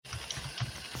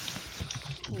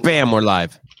Bam, we're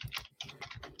live.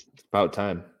 About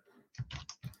time.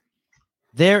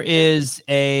 There is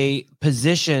a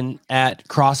position at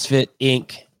CrossFit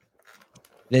Inc.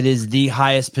 that is the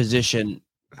highest position,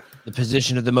 the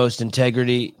position of the most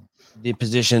integrity,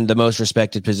 the most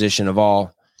respected position of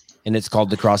all, and it's called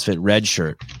the CrossFit Red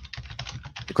Shirt.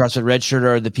 The CrossFit Red Shirt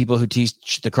are the people who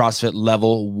teach the CrossFit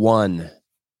Level 1.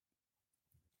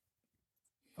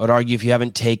 I would argue if you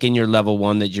haven't taken your Level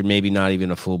 1 that you're maybe not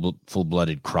even a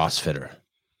full-blooded CrossFitter.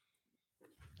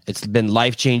 It's been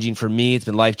life-changing for me. It's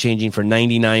been life-changing for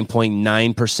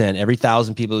 99.9%. Every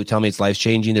 1,000 people who tell me it's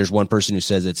life-changing, there's one person who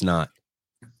says it's not.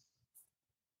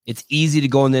 It's easy to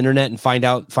go on the internet and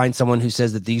find someone who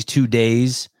says that these 2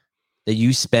 days that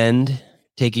you spend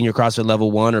taking your CrossFit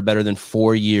Level 1 are better than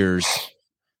 4 years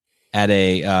at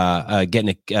getting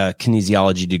a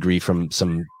kinesiology degree from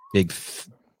some big,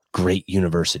 great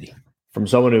university. From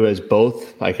someone who has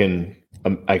both, I can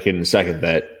second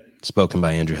that. Spoken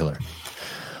by Andrew Hiller.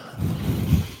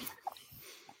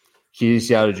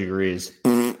 Kinesiology degrees.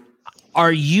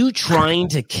 Are you trying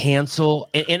to cancel?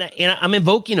 And I'm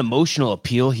invoking emotional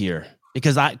appeal here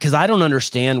because I don't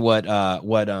understand what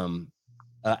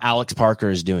Alex Parker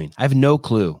is doing. I have no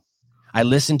clue. I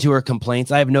listened to her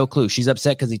complaints. I have no clue. She's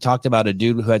upset because he talked about a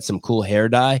dude who had some cool hair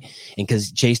dye, and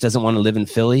because Chase doesn't want to live in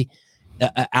Philly.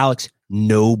 Alex,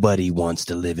 nobody wants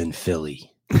to live in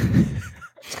Philly.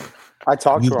 I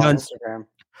talked to her on Instagram.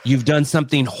 You've done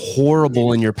something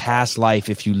horrible in your past life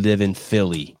if you live in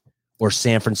Philly or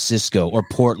San Francisco or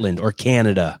Portland or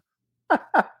Canada.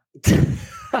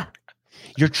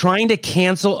 You're trying to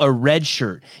cancel a red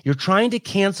shirt. You're trying to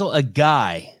cancel a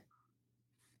guy.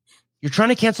 You're trying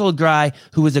to cancel a guy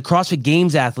who was a CrossFit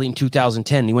Games athlete in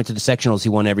 2010. He went to the sectionals. He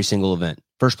won every single event.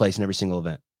 First place in every single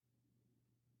event.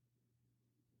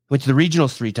 Went to the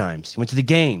regionals 3 times. He went to the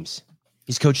games.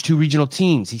 He's coached 2 regional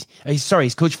teams. He's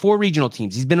coached 4 regional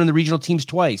teams. He's been on the regional teams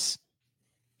twice.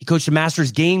 He coached a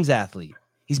Masters Games athlete.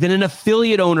 He's been an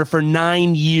affiliate owner for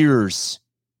 9 years.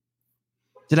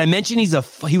 Did I mention he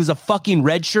was a fucking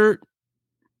red shirt?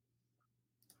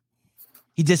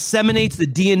 He disseminates the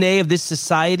DNA of this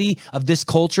society, of this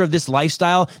culture, of this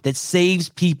lifestyle that saves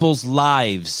people's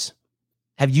lives.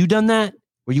 Have you done that?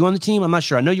 Were you on the team? I'm not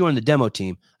sure. I know you were on the demo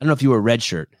team. I don't know if you were a red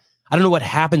shirt. I don't know what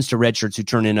happens to red shirts who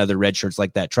turn in other red shirts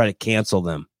like that. Try to cancel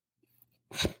them.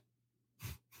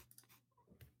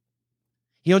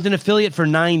 He owns an affiliate for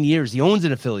 9 years. He owns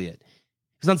an affiliate.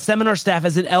 He was on seminar staff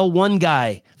as an L1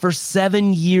 guy. For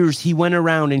 7 years, he went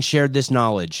around and shared this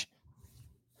knowledge.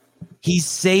 He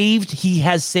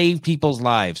has saved people's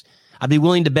lives. I'd be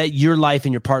willing to bet your life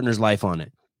and your partner's life on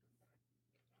it.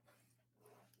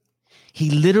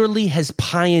 He literally has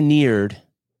pioneered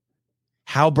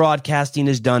how broadcasting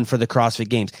is done for the CrossFit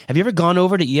Games. Have you ever gone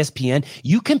over to ESPN?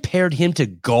 You compared him to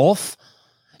golf,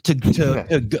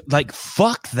 like,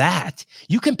 fuck that.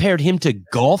 You compared him to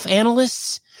golf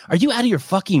analysts? Are you out of your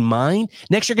fucking mind?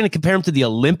 Next, you're going to compare him to the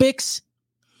Olympics?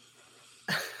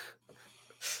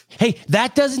 Hey,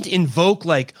 that doesn't invoke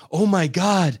like, oh my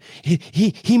God,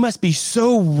 he must be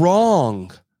so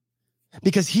wrong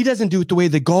because he doesn't do it the way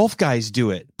the golf guys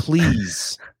do it.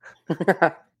 Please.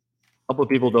 A couple of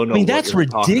people don't know. I mean, that's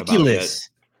ridiculous.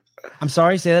 I'm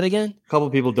sorry, say that again. A couple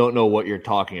of people don't know what you're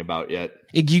talking about yet.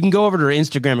 You can go over to her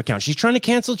Instagram account. She's trying to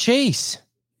cancel Chase.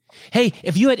 Hey,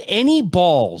 if you had any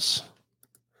balls,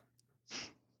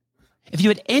 if you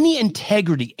had any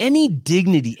integrity, any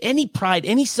dignity, any pride,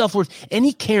 any self-worth,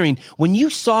 any caring, when you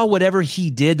saw whatever he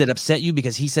did that upset you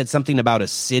because he said something about a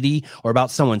city or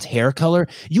about someone's hair color,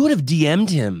 you would have DM'd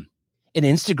him in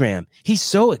Instagram. He's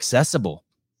so accessible.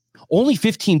 Only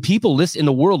 15 people in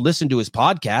the world listen to his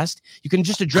podcast. You can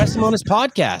just address him on his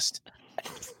podcast.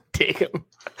 Take him.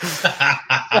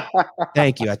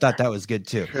 Thank you. I thought that was good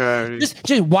too. Just,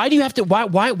 why do you have to?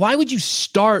 Why would you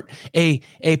start a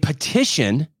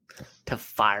petition to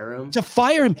fire him? To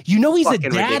fire him? You know he's Fucking a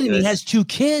dad ridiculous. and he has 2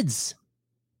 kids.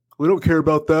 We don't care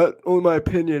about that. Only my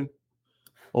opinion.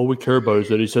 All we care about is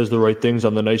that he says the right things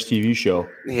on the nice TV show.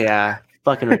 Yeah,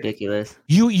 fucking ridiculous.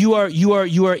 You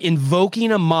are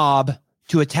invoking a mob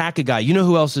to attack a guy. You know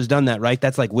who else has done that, right?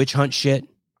 That's like witch hunt shit.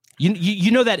 You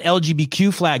know that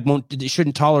LGBTQ flag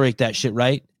shouldn't tolerate that shit,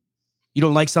 right? You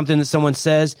don't like something that someone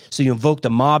says, so you invoke the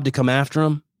mob to come after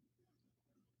them.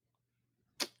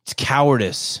 It's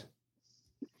cowardice.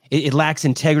 It lacks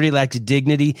integrity, lacks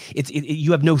dignity.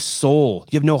 You have no soul.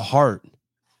 You have no heart.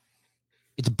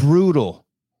 It's brutal.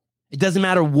 It doesn't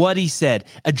matter what he said.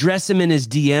 Address him in his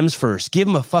DMs first. Give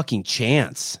him a fucking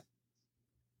chance.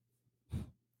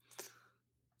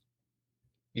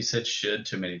 He said should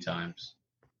too many times.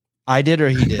 I did or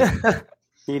he did?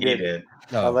 He did.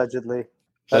 Oh. Allegedly.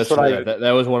 That's what I.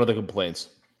 That was one of the complaints.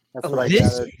 That's what I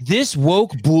gathered. This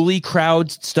woke bully crowd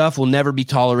stuff will never be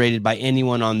tolerated by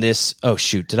anyone on this. Oh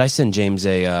shoot! Did I send James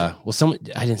a? I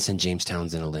didn't send James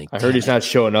Townsend a link. I heard he's not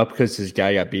showing up because his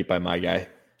guy got beat by my guy.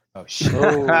 Oh shit!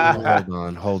 Hold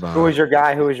on. Who was your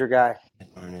guy?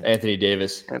 Anthony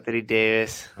Davis.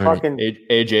 Fucking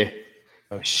AJ.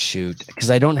 Oh shoot! Because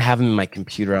I don't have him in my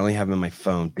computer. I only have him in my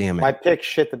phone. Damn it! my pick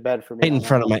shit the bed for me. Right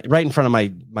in front of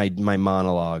my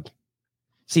monologue.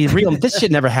 See, this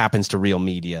shit never happens to real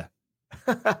media.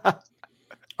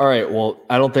 All right. Well,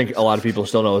 I don't think a lot of people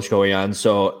still know what's going on.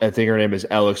 So I think her name is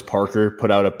Alex Parker,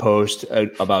 put out a post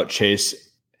about Chase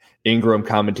Ingram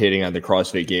commentating on the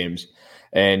CrossFit Games.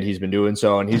 And he's been doing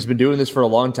so. And he's been doing this for a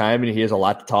long time. And he has a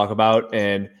lot to talk about.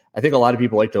 And I think a lot of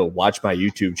people like to watch my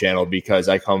YouTube channel because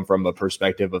I come from a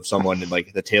perspective of someone in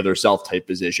like the Taylor Self type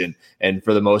position. And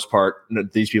for the most part,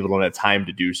 these people don't have time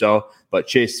to do so. But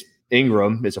Chase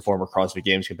Ingram is a former CrossFit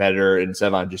Games competitor, and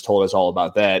Sevon just told us all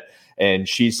about that. And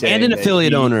she's saying, and an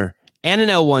affiliate owner, and an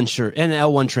L1 shirt, and an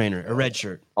L1 trainer, a red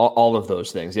shirt, all of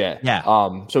those things, yeah.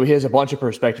 So he has a bunch of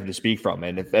perspective to speak from,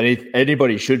 and if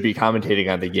anybody should be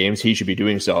commentating on the games, he should be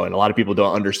doing so. And a lot of people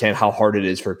don't understand how hard it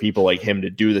is for people like him to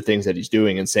do the things that he's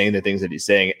doing and saying the things that he's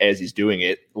saying as he's doing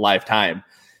it live time.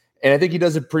 And I think he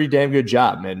does a pretty damn good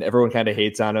job, man. Everyone kind of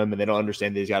hates on him, and they don't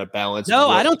understand that he's got a balance. No,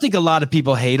 I don't think a lot of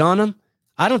people hate on him.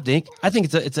 I think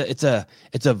it's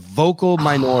a vocal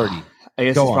minority. I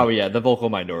guess it's probably the vocal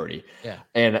minority. Yeah.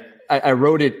 And I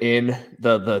wrote it in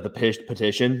the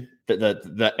petition.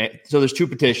 So there's two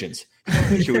petitions.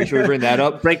 Should we bring that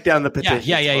up? Break down the petition.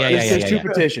 Yeah. There's two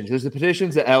petitions. There's the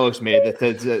petitions that Alex made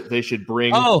that they should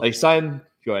bring. Sign.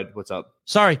 Go ahead. What's up?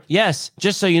 Sorry. Yes.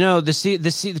 Just so you know,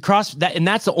 the cross that, and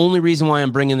that's the only reason why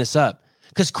I'm bringing this up,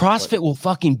 because CrossFit will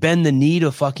fucking bend the knee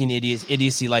to fucking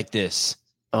idiocy like this.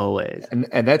 Always.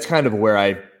 And that's kind of where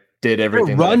I did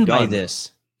everything. Run by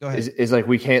this. Go ahead. Is like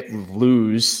we can't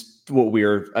lose what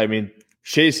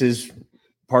Chase is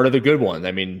part of the good one.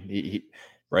 I mean, he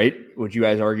right? Would you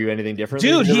guys argue anything differently?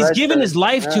 Dude, he's given his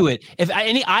life to it.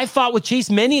 I fought with Chase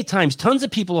many times. Tons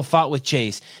of people have fought with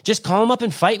Chase. Just call him up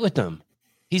and fight with him.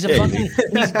 He's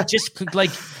he's just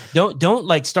like, don't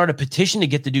like start a petition to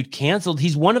get the dude canceled.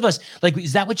 He's one of us. Like,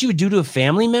 is that what you would do to a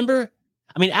family member?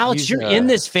 I mean, Alex, you're in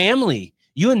this family.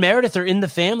 You and Meredith are in the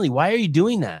family. Why are you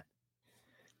doing that?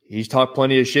 He's talked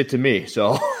plenty of shit to me,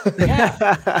 so.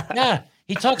 Yeah.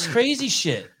 He talks crazy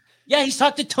shit. Yeah, he's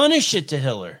talked a ton of shit to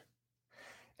Hiller.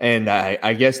 And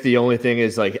I guess the only thing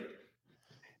is, like,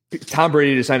 Tom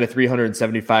Brady just signed a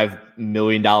 $375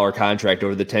 million contract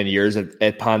over the 10 years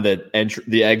upon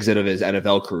the exit of his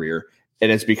NFL career.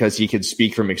 And it's because he can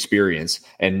speak from experience,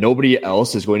 and nobody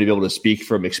else is going to be able to speak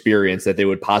from experience that they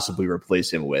would possibly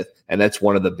replace him with. And that's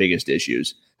one of the biggest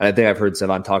issues. And I think I've heard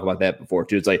Sevon talk about that before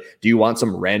too. It's like, do you want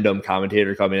some random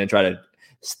commentator come in and try to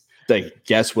like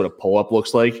guess what a pull-up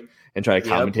looks like and try to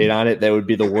commentate on it? That would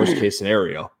be the worst case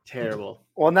scenario. Terrible.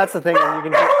 Well, and that's the thing. You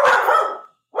can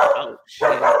Oh,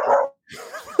 shit.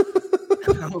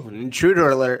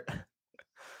 Intruder alert.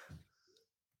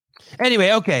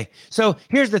 Anyway, okay. So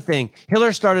here's the thing.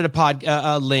 Hiller started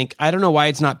a link. I don't know why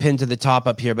it's not pinned to the top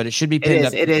up here, but it should be pinned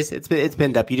up. It is. It's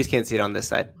pinned up. You just can't see it on this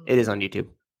side. It is on YouTube.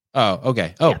 Oh,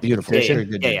 okay. Oh, yeah. beautiful.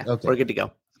 Yeah. Okay. We're good to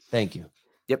go. Thank you.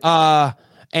 Yep.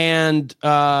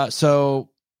 So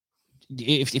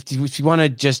if you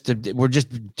want to we're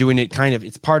just doing it kind of,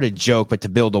 it's part of joke, but to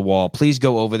build a wall, please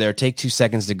go over there. Take 2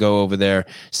 seconds to go over there,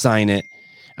 sign it.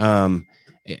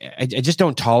 I just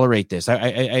don't tolerate this.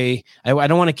 I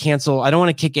don't want to cancel. I don't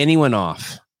want to kick anyone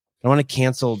off. I don't want to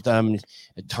cancel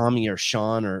Tommy or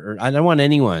Sean or I don't want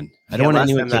anyone. I don't want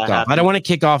anyone to kick off. I don't want to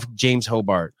kick off James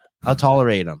Hobart. I'll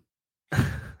tolerate him.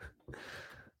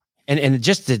 and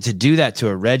just to do that to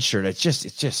a red shirt, it's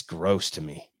just gross to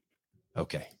me.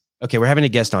 Okay, we're having a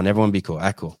guest on. Everyone be cool.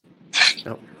 Cool.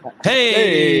 No.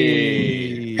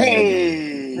 Hey.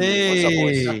 What's up,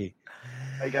 boys?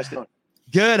 How you guys doing?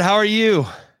 Good. How are you?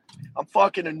 I'm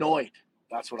fucking annoyed.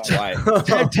 That's what I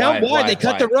want. Tell why. They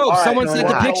cut the ropes. Right, someone sent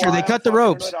the picture. They cut the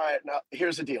ropes. All right, now,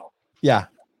 here's the deal. Yeah.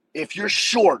 If you're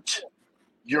short,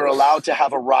 you're allowed to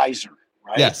have a riser,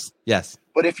 right? Yes.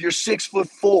 But if you're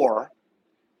 6'4",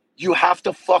 you have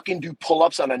to fucking do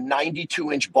pull-ups on a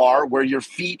 92-inch bar where your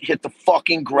feet hit the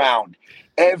fucking ground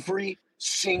every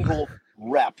single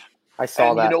rep. I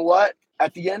saw that. You know what?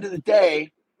 At the end of the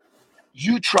day,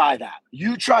 you try that.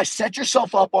 Set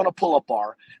yourself up on a pull-up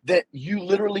bar that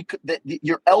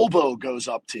your elbow goes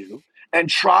up to and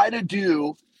try to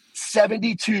do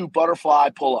 72 butterfly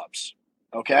pull-ups,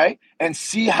 okay? And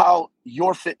see how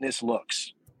your fitness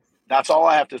looks. That's all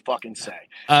I have to fucking say.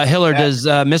 Hiller, does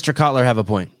Mr. Cotler have a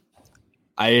point?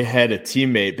 I had a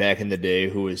teammate back in the day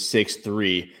who was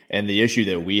 6'3", and the issue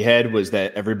that we had was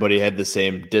that everybody had the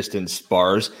same distance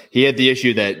bars. He had the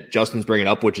issue that Justin's bringing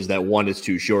up, which is that 1 is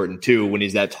too short, and 2, when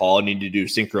he's that tall and need to do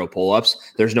synchro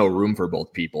pull-ups, there's no room for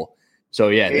both people. So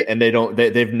yeah, and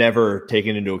they've never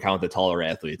taken into account the taller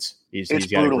athletes. He's got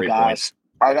brutal, a great guys. point.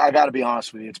 I got to be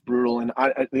honest with you, it's brutal. And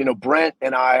Brent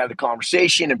and I had a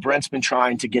conversation, and Brent's been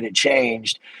trying to get it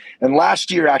changed. And last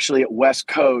year, actually at West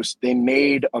Coast, they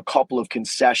made a couple of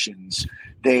concessions.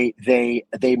 They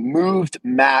moved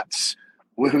Matt's,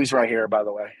 who's right here, by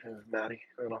the way, Matty.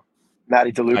 I don't know,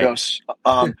 Matty Dlugos.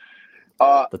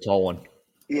 The tall one.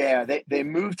 Yeah, they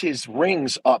moved his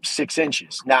rings up 6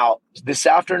 inches. Now, this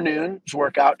afternoon's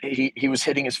workout, he was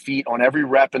hitting his feet on every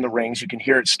rep in the rings. You can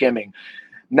hear it skimming.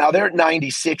 Now, they're at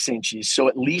 96 inches, so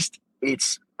at least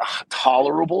it's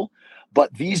tolerable.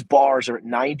 But these bars are at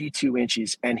 92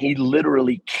 inches, and he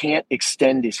literally can't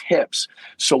extend his hips.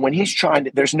 So when he's trying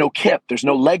to – there's no kip. There's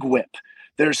no leg whip.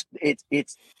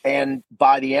 And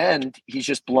by the end, he's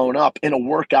just blown up in a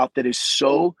workout that is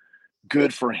so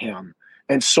good for him.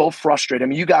 And so frustrated. I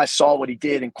mean, you guys saw what he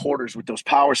did in quarters with those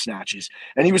power snatches.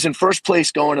 And he was in first place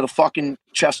going to the fucking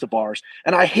chest of bars.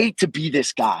 And I hate to be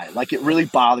this guy. Like, it really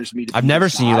bothers me. I've never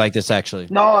seen you like this, actually.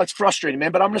 No, it's frustrating,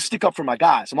 man. But I'm going to stick up for my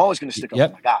guys. I'm always going to stick up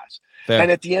for my guys. Fair.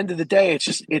 And at the end of the day, it's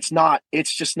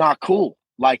just not cool.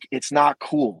 Like, it's not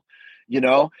cool, you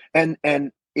know? And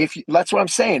that's what I'm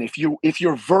saying. If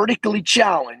you're vertically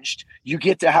challenged, you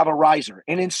get to have a riser.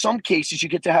 And in some cases, you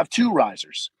get to have 2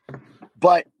 risers.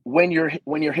 But when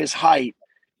you're his height,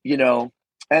 you know,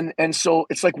 and so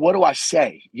it's like, what do I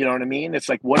say? You know what I mean? It's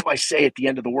like, what do I say at the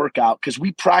end of the workout? Because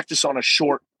we practice on a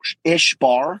short-ish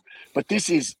bar, but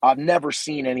I've never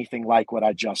seen anything like what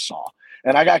I just saw.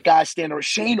 And I got guys standing there.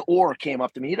 Shane Orr came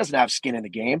up to me. He doesn't have skin in the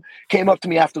game. Came up to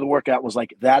me after the workout, was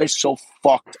like, that is so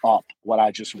fucked up what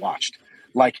I just watched.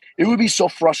 Like, it would be so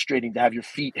frustrating to have your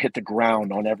feet hit the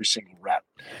ground on every single rep.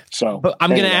 So, but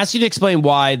I'm going to ask you to explain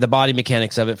why the body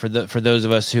mechanics of it for those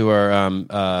of us who are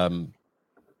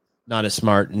not as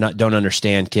smart, don't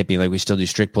understand kipping. Like, we still do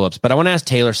strict pull-ups. But I want to ask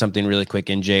Taylor something really quick,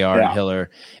 and JR and Hiller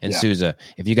and Souza.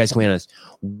 If you guys can answer this,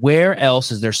 where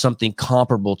else is there something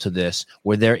comparable to this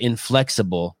where they're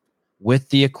inflexible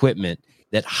with the equipment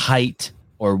that height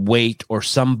or weight or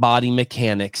some body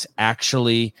mechanics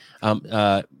actually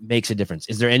makes a difference?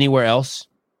 Is there anywhere else?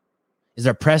 Is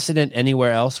there precedent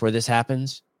anywhere else where this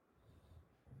happens?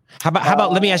 How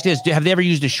about let me ask you this: have they ever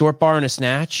used a short bar and a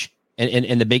snatch and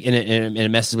it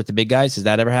messes with the big guys? Has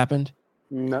that ever happened?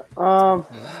 No.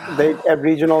 They at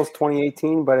regionals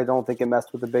 2018, but I don't think it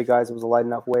messed with the big guys. It was a light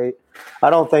enough weight. I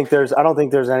don't think there's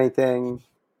anything.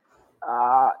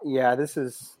 This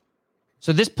is.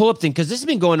 So this pull-up thing, because this has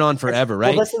been going on forever,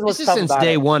 right? Well, this is since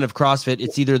day one of CrossFit.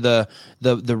 It's either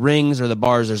the rings or the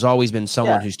bars. There's always been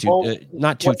someone who's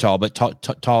not too tall, but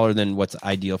taller than what's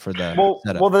ideal for the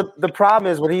setup. Well, the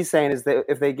problem is what he's saying is that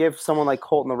if they give someone like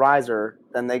Colton the riser,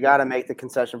 then they got to make the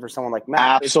concession for someone like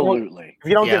Matt. Absolutely. If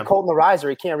you don't give Colton the riser,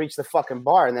 he can't reach the fucking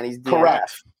bar, and then he's DNF.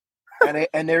 Correct.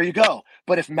 And there you go.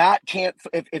 But if Matt can't,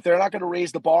 if they're not going to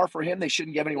raise the bar for him, they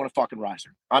shouldn't give anyone a fucking riser.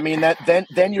 I mean,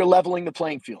 then you're leveling the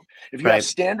playing field. If you have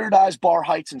standardized bar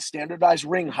heights and standardized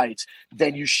ring heights,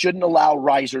 then you shouldn't allow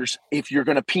risers if you're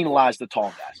going to penalize the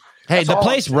tall guys. Hey, the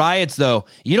place riots, though.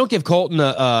 You don't give Colton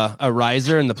a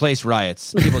riser, and the place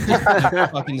riots.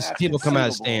 People come out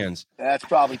of stands. That's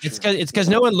probably true. It's because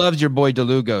no one loves your boy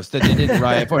Dlugos that they didn't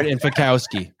riot for it in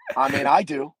Fikowski. I mean, I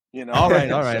do. You know. All right.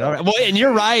 Well, and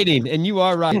you're riding, and you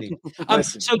are riding.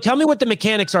 So tell me what the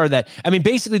mechanics are. That I mean,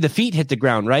 basically the feet hit the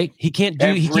ground, right? He can't do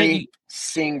every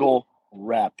single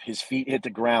rep. His feet hit the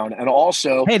ground, and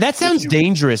also, hey, that sounds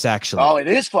dangerous. Actually, oh, it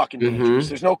is fucking dangerous.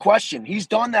 There's no question. He's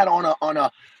done that on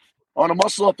a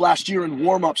muscle up last year in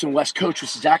warm-ups in West Coast,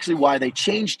 which is actually why they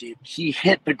changed it. He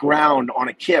hit the ground on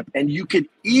a kip, and you could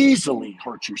easily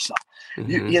hurt yourself.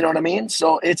 You know what I mean?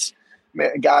 So it's.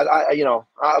 Man, guys,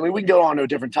 I mean, we can go on to a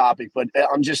different topic, but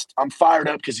I'm fired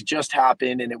up because it just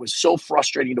happened, and it was so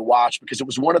frustrating to watch because it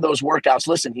was one of those workouts.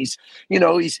 Listen, he's in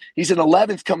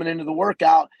 11th coming into the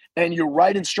workout, and you're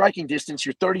right in striking distance.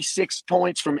 You're 36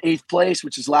 points from 8th place,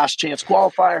 which is last chance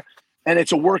qualifier, and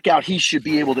it's a workout he should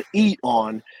be able to eat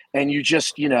on, and you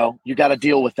just, you got to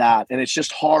deal with that, and it's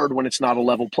just hard when it's not a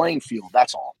level playing field.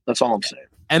 That's all I'm saying.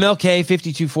 MLK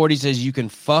 5240 says you can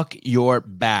fuck your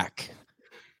back.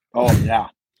 Oh, yeah.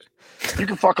 You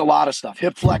can fuck a lot of stuff.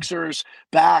 Hip flexors,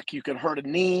 back. You can hurt a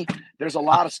knee. There's a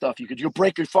lot of stuff. You'll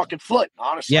break your fucking foot,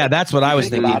 honestly. Yeah, that's what I was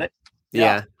thinking. About it.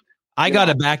 Yeah. I got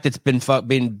a back that's been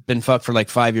fucked for like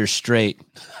 5 years straight.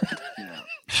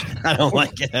 I don't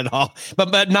like it at all.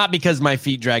 But not because my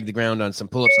feet drag the ground on some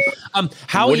pull-ups.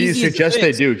 How What do you easy is suggest it?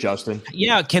 they do, Justin?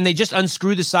 Yeah, can they just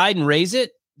unscrew the side and raise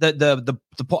it? The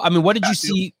I mean, what did you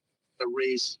see? The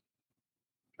raise.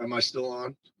 Am I still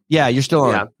on? Yeah, you're still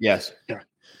on. Yeah. Yes.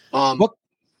 What-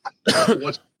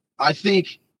 What I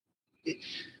think,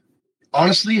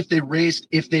 honestly, if they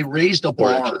raised a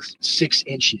bar 6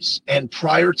 inches and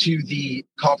prior to the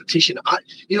competition,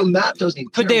 Matt doesn't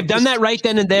even Could they have done that right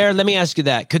then and there? Let me ask you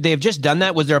that. Could they have just done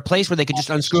that? Was there a place where they could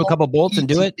just unscrew a couple bolts and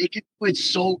do it? They could do it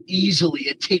so easily.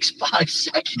 It takes 5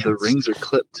 seconds. The rings are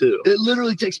clipped too. It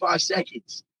literally takes 5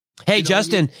 seconds. Hey, You know what I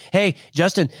Justin. Hey,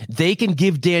 Justin. They can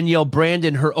give Danielle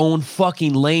Brandon her own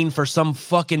fucking lane for some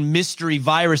fucking mystery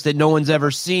virus that no one's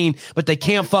ever seen, but they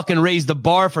can't fucking raise the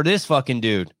bar for this fucking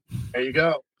dude. There you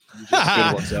go.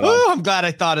 Oh, I'm glad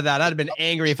I thought of that. I'd have been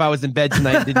angry if I was in bed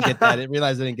tonight and didn't get that. I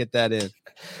realized I didn't get that in.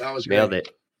 That was Nailed great.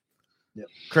 it.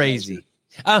 Crazy.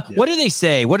 What do they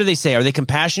say? What do they say? Are they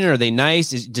compassionate? Are they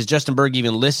nice? Does Justin Berg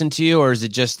even listen to you, or is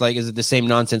it just like, is it the same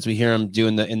nonsense we hear him do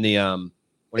in the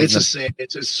It's the same.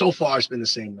 So far it's been the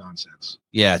same nonsense.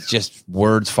 Yeah, it's just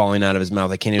words falling out of his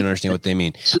mouth. I can't even understand what they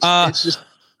mean. It's just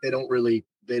they don't really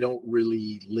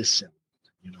listen.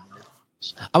 You know.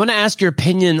 I want to ask your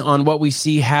opinion on what we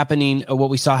see happening, what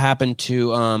we saw happen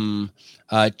to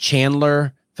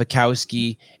Chandler,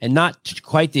 Fikowski, and not to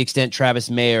quite the extent Travis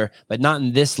Mayer, but not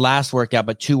in this last workout,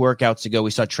 but 2 workouts ago.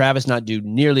 We saw Travis not do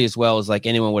nearly as well as like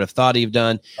anyone would have thought he'd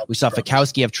done. We saw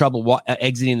Fikowski have trouble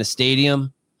exiting the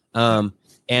stadium.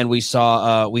 And we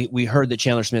saw we heard that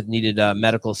Chandler Smith needed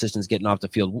medical assistance getting off the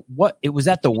field. What it was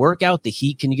that the workout, the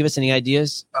heat? Can you give us any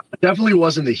ideas? It definitely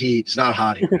wasn't the heat. It's not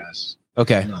hot here, guys.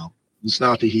 Okay. No, it's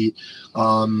not the heat.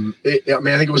 I think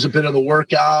it was a bit of the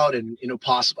workout, and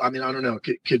possible. I mean, I don't know.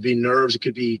 It could be nerves. It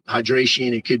could be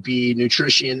hydration. It could be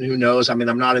nutrition. Who knows? I mean,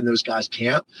 I'm not in those guys'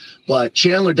 camp, but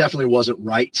Chandler definitely wasn't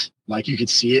right. Like you could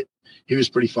see it. He was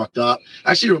pretty fucked up.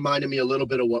 Actually reminded me a little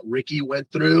bit of what Ricky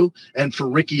went through. And for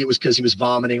Ricky, it was because he was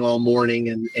vomiting all morning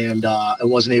and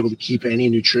wasn't able to keep any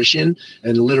nutrition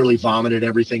and literally vomited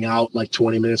everything out like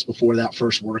 20 minutes before that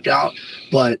first workout.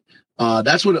 But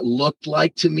that's what it looked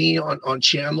like to me on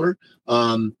Chandler.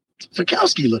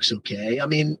 Fikowski looks okay. I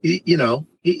mean, he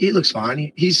looks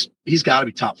fine. He's got to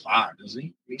be top 5, doesn't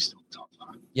he? He's still top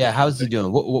 5. Yeah. How's he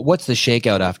doing? What's the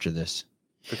shakeout after this?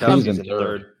 He's in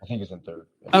third. I think he's in third.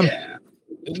 Yeah.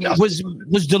 Was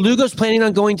Dlugos planning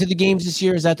on going to the games this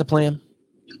year? Is that the plan?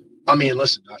 I mean,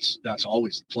 listen, that's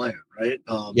always the plan, right?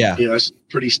 Yeah. It's a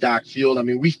pretty stacked field. I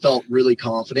mean, we felt really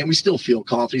confident. We still feel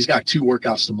confident. He's got 2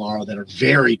 workouts tomorrow that are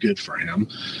very good for him.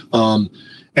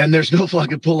 And there's no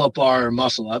fucking pull-up bar or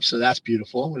muscle up, so that's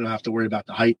beautiful. We don't have to worry about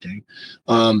the height thing.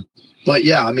 But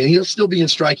yeah, I mean, he'll still be in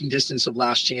striking distance of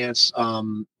last chance.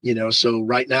 So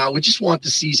right now we just want the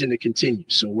season to continue.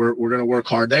 So we're going to work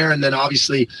hard there. And then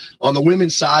obviously on the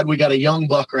women's side, we got a young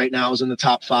buck right now who's in the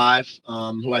top 5,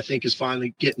 who I think is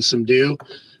finally getting some due.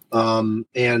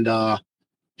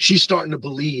 She's starting to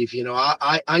believe,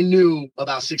 I knew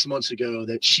about 6 months ago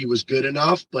that she was good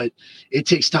enough, but it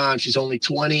takes time. She's only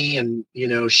 20 and,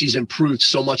 she's improved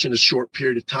so much in a short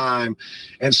period of time.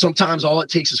 And sometimes all it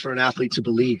takes is for an athlete to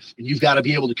believe, and you've got to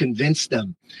be able to convince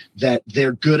them that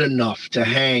they're good enough to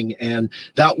hang. And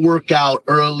that workout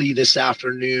early this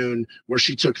afternoon where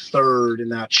she took 3rd in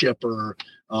that chipper,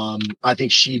 I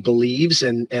think she believes,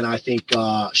 and I think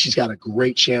she's got a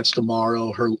great chance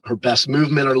tomorrow. Her best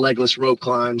movement are legless rope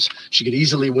climbs. She could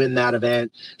easily win that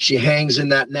event. She hangs in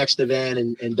that next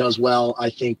event and does well. I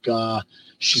think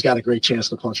she's got a great chance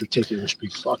to punch her ticket, which would be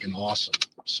fucking awesome.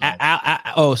 So.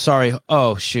 Oh, sorry.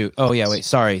 Oh, shoot. Oh, yeah. Wait.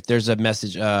 Sorry. There's a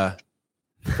message.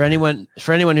 For anyone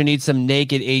who needs some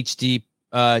naked HD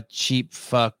cheap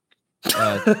fuck,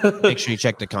 make sure you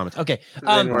check the comments. Okay.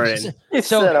 He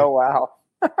said, "Oh wow."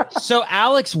 So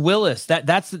Alex Willis,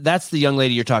 that's the young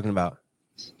lady you're talking about.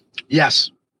 Yes.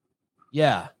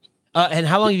 Yeah. And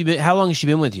how long has she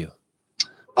been with you?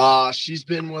 She's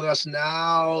been with us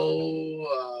now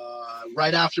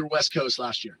right after West Coast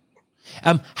last year.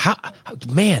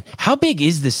 How big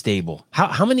is this stable?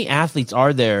 How many athletes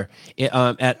are there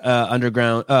at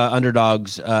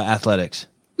Underdogs Athletics?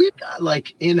 We've got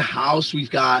like in-house, we've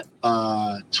got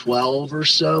 12 or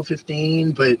so,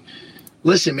 15, but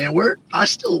listen, man,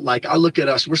 I look at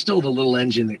us, we're still the little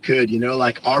engine that could,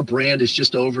 like our brand is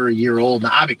just over a year old. Now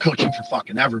I've been coaching for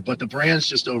fucking ever, but the brand's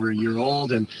just over a year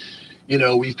old. And,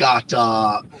 we've got,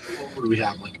 what do we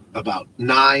have? Like about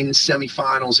 9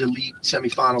 semifinals, elite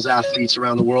semifinals athletes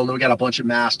around the world. And we got a bunch of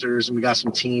masters and we got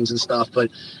some teams and stuff,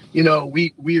 but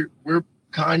we're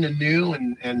kind of new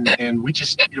and we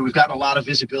just, we've gotten a lot of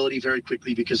visibility very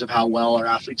quickly because of how well our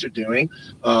athletes are doing.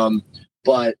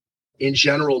 But in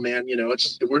general, man,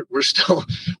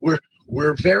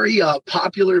 we're very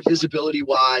popular visibility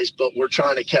wise, but we're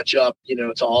trying to catch up,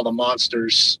 to all the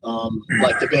monsters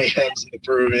like the Mayhems and the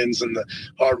Perumans, and the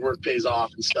hard work pays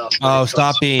off and stuff. Oh,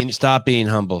 stop being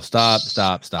humble. Stop.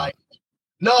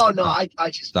 No, I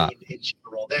just mean in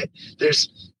general.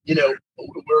 There's,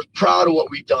 we're proud of what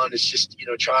we've done. It's just,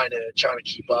 trying to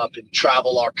keep up and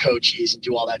travel our coaches and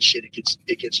do all that shit.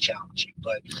 It gets challenging,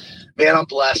 but man, I'm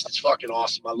blessed. It's fucking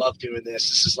awesome. I love doing this.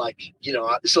 This is like,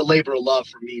 it's a labor of love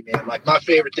for me, man. Like my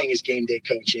favorite thing is game day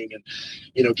coaching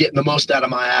and, getting the most out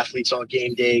of my athletes on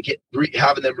game day,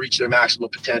 having them reach their maximum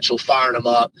potential, firing them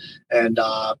up. And,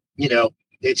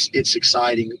 it's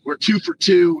exciting. We're 2 for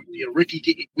 2.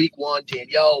 Ricky week 1,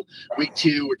 Danielle week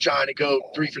 2. We're trying to go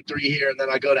 3 for 3 here, and then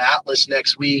I go to Atlas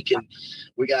next week, and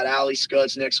we got Allie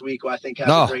Scuds next week, who I think has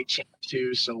a great chance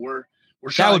too. So we're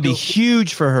trying. That would be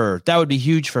huge for her.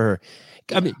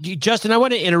 I mean, Justin, I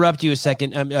want to interrupt you a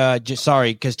second. Just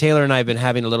sorry, because Taylor and I have been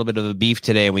having a little bit of a beef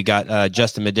today, and we got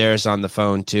Justin Medeiros on the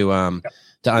phone to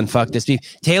unfuck this beef.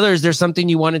 Taylor, is there something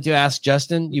you wanted to ask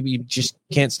Justin? You just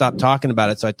can't stop talking about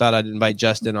it, so I thought I'd invite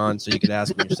Justin on so you could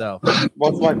ask him yourself.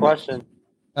 What's my question?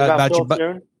 About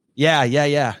you,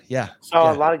 yeah. So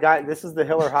a lot of guys. This is the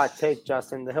Hiller hot take,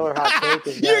 Justin. The Hiller hot take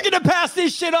is you're gonna pass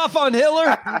this shit off on Hiller.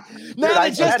 Now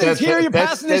that Justin's here, you're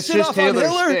passing this shit off on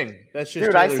Hiller. That's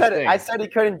just I said he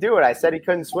couldn't do it. I said he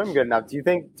couldn't swim good enough. Do you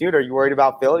think, dude? Are you worried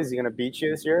about Phil? Is he gonna beat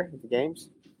you this year at the games?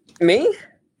 Me?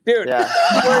 Dude,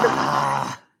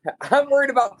 yeah. I'm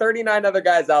worried about 39 other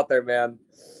guys out there, man.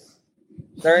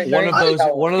 One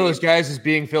of those guys is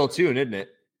being Phil too, isn't it?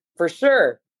 For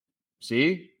sure.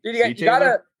 See, dude, you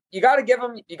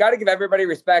gotta give everybody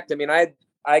respect. I mean,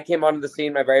 I came onto the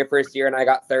scene my very first year and I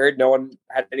got third. No one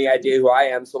had any idea who I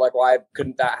am, so like, why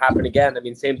couldn't that happen again? I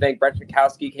mean, same thing. Brett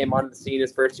Fikowski came onto the scene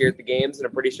his first year at the games, and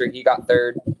I'm pretty sure he got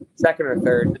second or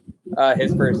third,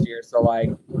 his first year. So like,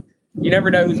 you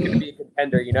never know who's going to be a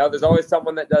contender. There's always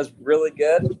someone that does really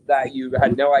good that you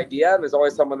had no idea, and there's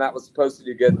always someone that was supposed to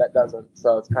do good that doesn't.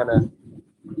 So it's kind of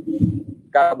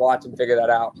got to watch and figure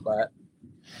that out. But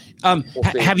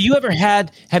have you ever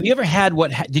had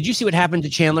did you see what happened to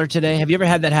Chandler today? Have you ever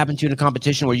had that happen to you in a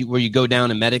competition where you go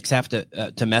down and medics have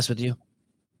to mess with you?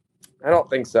 I don't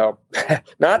think so.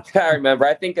 Not that I remember.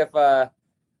 I think if I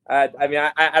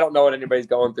don't know what anybody's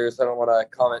going through, so I don't want to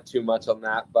comment too much on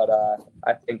that. But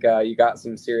I think you got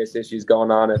some serious issues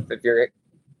going on if you're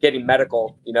getting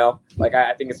medical. Like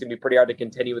I think it's gonna be pretty hard to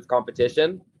continue with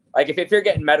competition. Like if you're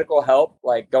getting medical help,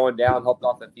 like going down, helped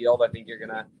off the field, I think you're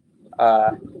gonna,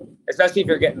 especially if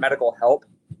you're getting medical help,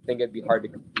 I think it'd be hard to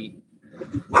compete.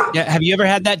 Yeah. Have you ever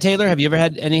had that, Taylor? Have you ever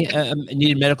had any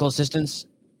needed medical assistance?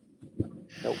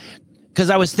 Nope. Because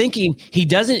I was thinking he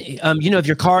doesn't, if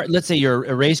your car, let's say you're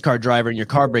a race car driver and your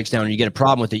car breaks down and you get a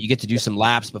problem with it, you get to do some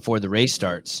laps before the race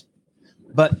starts.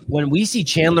 But when we see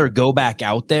Chandler go back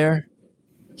out there,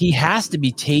 he has to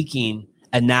be taking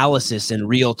analysis in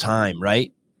real time,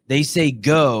 right? They say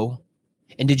go.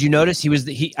 And did you notice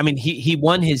he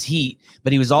won his heat,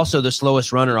 but he was also the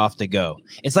slowest runner off the go.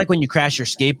 It's like when you crash your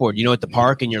skateboard, at the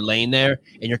park and you're laying there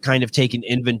and you're kind of taking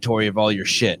inventory of all your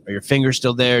shit. Are your fingers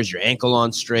still there? Is your ankle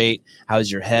on straight? How's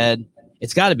your head?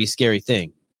 It's got to be a scary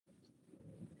thing.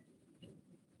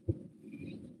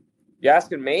 You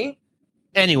asking me?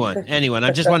 Anyone.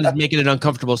 I just wanted to make it an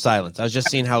uncomfortable silence. I was just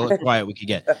seeing how quiet we could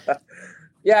get.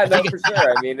 Yeah, no, for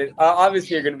sure. I mean,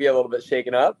 obviously you're going to be a little bit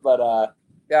shaken up, but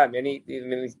yeah, I mean,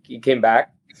 he came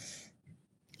back.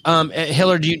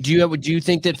 Hiller, do you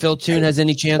think that Phil Toon has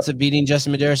any chance of beating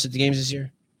Justin Medeiros at the games this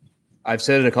year? I've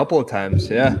said it a couple of times.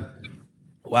 Yeah.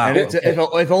 Wow. And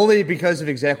if only because of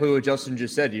exactly what Justin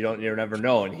just said. You never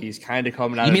know, and he's kind of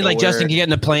coming out. You mean like Justin can get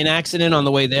in a plane accident on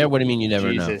the way there? What do you mean you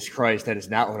never know? Jesus Christ, that is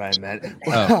not what I meant.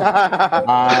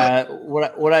 Oh.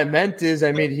 What I meant is,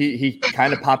 I mean, he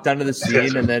kind of popped onto the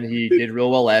scene, and then he did real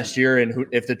well last year. And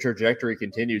if the trajectory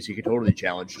continues, he could totally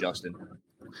challenge Justin.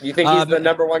 You think he's the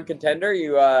number one contender?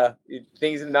 You think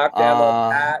he's going to knock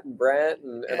down Pat and Brent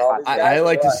and all these guys? I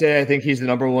like to say I think he's the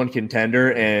number one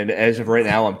contender, and as of right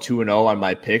now, I'm 2-0 on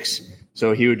my picks,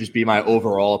 so he would just be my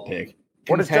overall pick.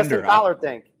 What does Justin Cotler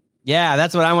think? Yeah,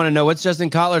 that's what I want to know. What's Justin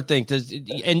Cotler think?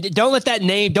 And don't let that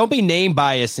name, don't be name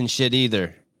biased and shit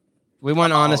either. We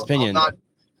want honest opinion.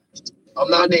 I'm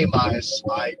not name biased.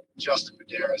 Justin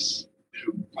Medeiros,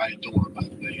 who I adore, by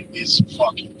the way, is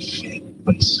fucking fit.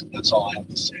 That's all I have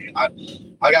to say.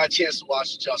 I got a chance to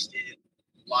watch Justin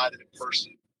live and in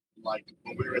person, like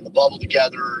when we were in the bubble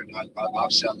together, and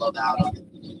obviously I love Adam,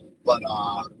 but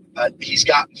he's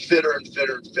gotten fitter and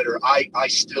fitter and fitter. I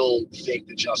still think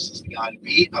that Justin's the guy to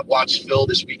beat. I've watched Phil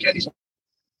this weekend. He's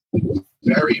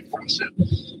very impressive.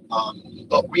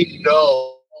 But we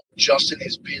know Justin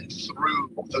has been through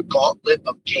the gauntlet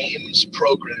of games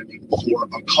programming for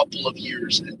a couple of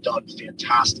years and done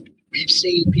fantastic. We've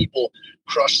seen people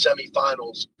crush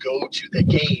semifinals, go to the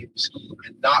games,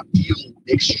 and not deal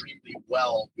extremely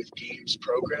well with games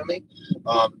programming.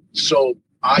 So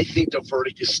I think the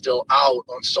verdict is still out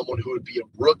on someone who would be a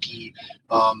rookie.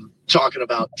 Talking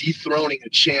about dethroning a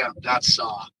champ, that's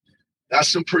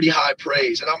some pretty high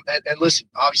praise. And listen,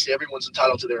 obviously everyone's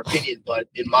entitled to their opinion, but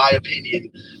in my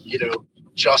opinion,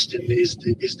 Justin is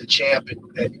the champ,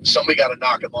 and somebody got to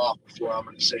knock him off before I'm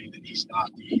going to say that he's not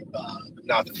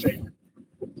the favorite.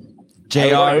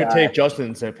 JR, I would take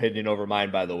Justin's opinion over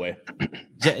mine, by the way.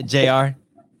 JR.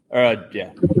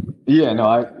 Yeah. Yeah, no,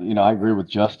 I agree with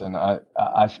Justin.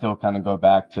 I still kind of go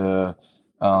back to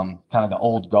kind of the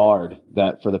old guard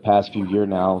that for the past few years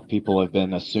now people have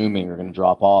been assuming are going to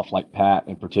drop off, like Pat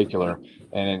in particular.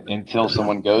 And until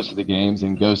someone goes to the games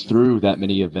and goes through that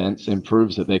many events and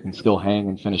proves that they can still hang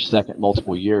and finish second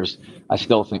multiple years, I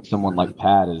still think someone like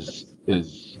Pat is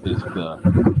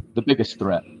the biggest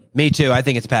threat. Me too. I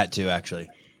think it's Pat too, actually.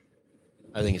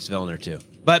 I think it's Vellner too.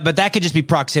 But that could just be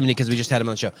proximity because we just had him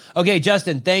on the show. Okay,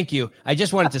 Justin, thank you. I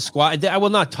just wanted to squat. I will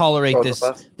not tolerate this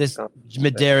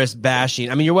Medeiros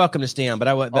bashing. I mean, you're welcome to stay on, but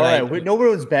I would.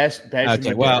 Nobody was bashing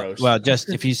Medeiros. Well, just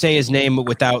if you say his name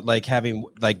without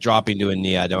dropping to a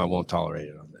knee, I won't tolerate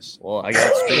it on this. Well, I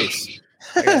got space.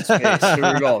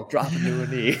 Here we go. Dropping to a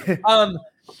knee.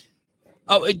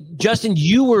 Justin,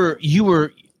 you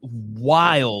were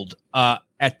wild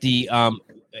at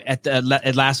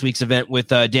last week's event with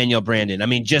Danielle Brandon. I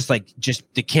mean, just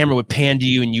the camera would pan to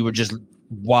you and you were just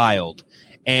wild.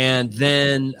 And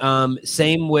then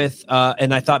same with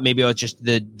and I thought maybe it was just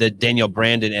the Danielle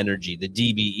Brandon energy, the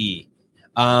DBE.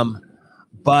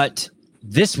 But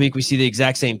this week we see the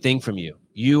exact same thing from you.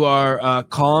 You are a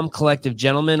calm, collective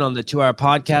gentleman. On the 2-hour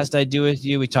podcast I do with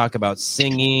you, we talk about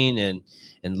singing and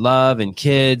love and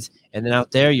kids. And then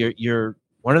out there, you're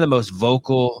one of the most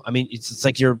vocal. I mean, it's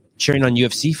like you're cheering on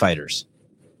UFC fighters.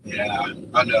 Yeah,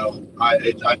 I know.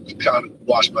 I kind of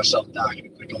washed myself back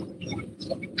and like, oh,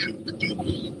 fucking kook.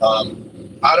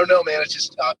 I don't know, man. It's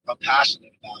just I'm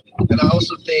passionate about it, and I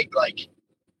also think like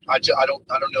I don't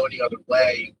know any other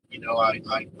way.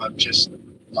 I'm just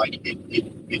like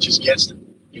it just gets them.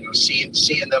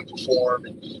 Seeing them perform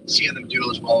and seeing them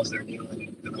do as well as they're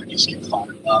doing, and I just get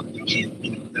fired up.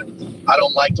 I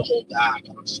don't like to hold back.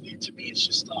 Honestly, to me, it's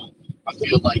just I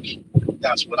feel like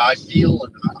that's what I feel,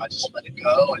 and I just let it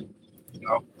go. And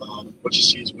what you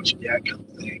see is what you get, kind of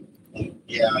thing. And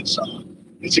yeah,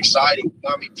 it's exciting.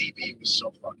 I mean, DB was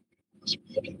so fucking good this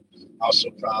week. I was so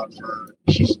proud of her.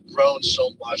 She's grown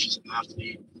so much as an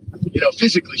athlete.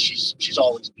 Physically, she's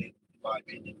always been, in my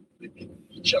opinion,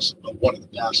 just one of the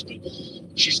best. But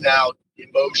she's now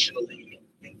emotionally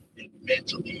and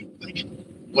mentally, like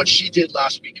what she did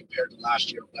last week compared to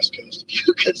last year at West Coast. If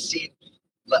you could see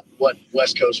what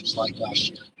West Coast was like last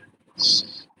year,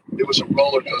 it was a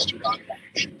roller coaster ride.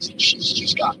 She's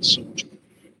just gotten so much.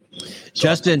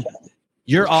 Justin,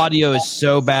 your audio is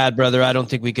so bad, brother. I don't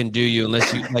think we can do you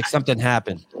unless you something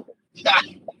happened.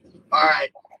 All right.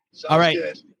 All right.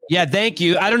 Good. Yeah, thank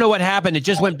you. I don't know what happened. It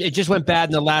just went bad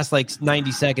in the last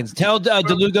 90 seconds. Tell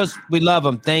Dlugos we love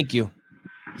him. Thank you.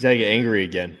 He's gonna get angry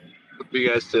again. You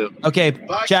guys too. Okay.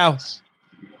 Bye. Ciao.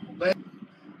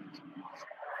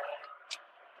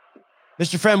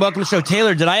 Mr. Friend, welcome to the show.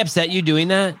 Taylor, did I upset you doing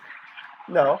that?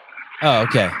 No. Oh,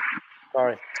 okay.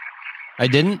 Sorry. I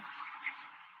didn't?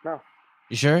 No.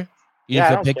 You sure? You Yeah, I didn't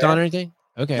feel don't picked care. on or anything?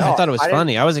 Okay. No, I thought it was I didn't-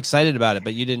 funny. I was excited about it,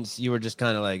 but you didn't. You were just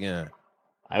kind of like, yeah.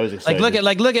 I was excited. Look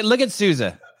at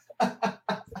Souza.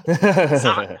 Look at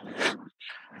Stefan,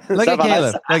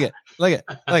 Caleb. Look at.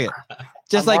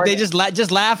 Just I'm like they already-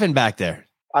 just laughing back there.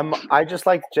 I just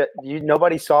like you.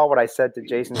 Nobody saw what I said to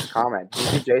Jason's comment. You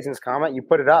see Jason's comment? You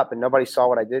put it up, and nobody saw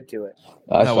what I did to it.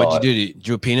 What'd you do? You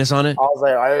drew a penis on it? I was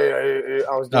like,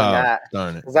 I was doing that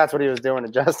Darn it. because that's what he was doing to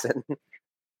Justin.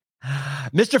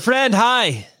 Mr. Friend,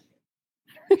 hi.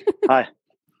 Hi.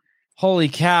 Holy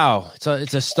cow.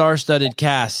 It's a star-studded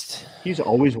cast. He's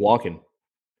always walking.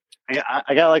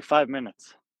 I got like 5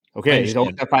 minutes. Okay, he's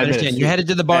always got 5 minutes. You're headed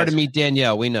to the bar to meet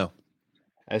Danielle. We know.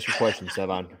 Ask your question,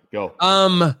 Sevan. Go.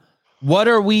 What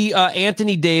are we?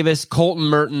 Anthony Davis, Colton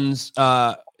Mertens.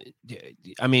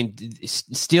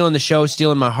 Stealing the show,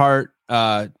 stealing my heart.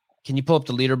 Can you pull up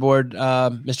the leaderboard,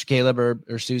 Mr. Caleb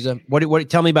or Souza? What?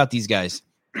 Tell me about these guys.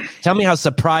 Tell me how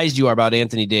surprised you are about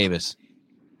Anthony Davis.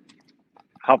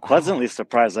 How pleasantly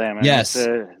surprised I am. Yes.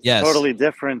 It's totally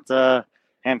different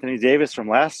Anthony Davis from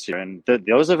last year. And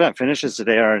those event finishes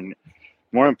today are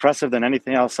more impressive than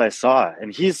anything else I saw.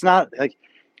 And he's not like,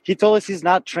 he told us he's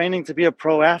not training to be a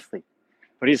pro athlete,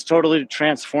 but he's totally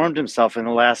transformed himself in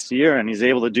the last year, and he's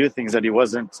able to do things that he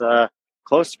wasn't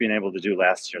close to being able to do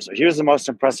last year. So he was the most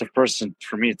impressive person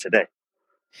for me today.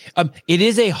 It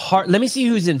is a heart. Let me see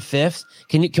who's in fifth.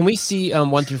 Can we see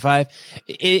 1 through 5?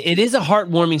 It is a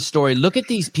heartwarming story. Look at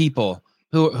these people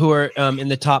who are in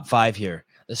the top 5 here.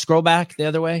 Scroll back the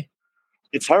other way.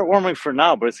 It's heartwarming for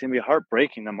now, but it's going to be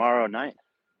heartbreaking tomorrow night.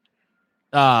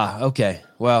 Okay.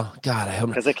 Well, God, I hope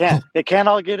because they can't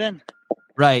all get in.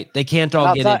 Right, they can't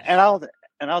all get in.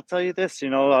 And I'll tell you this,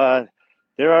 there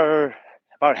are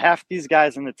about half these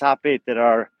guys in the top 8 that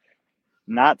are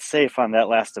not safe on that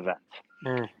last event.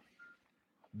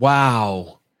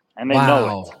 Wow. And they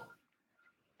know it.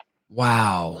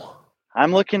 Wow.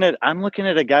 I'm looking at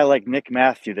a guy like Nick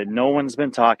Matthew that no one's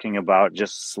been talking about,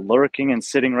 just lurking and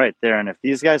sitting right there. And if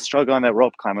these guys struggle on that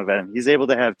rope climb event, and he's able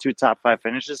to have 2 top 5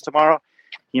 finishes tomorrow,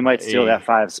 he might steal that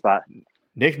 5 spot.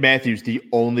 Nick Matthews, the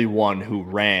only one who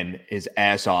ran his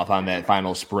ass off on that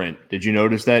final sprint. Did you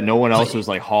notice that? No one else was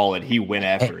like hauling. He went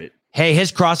after it. Hey,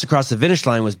 his cross across the finish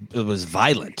line was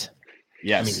violent.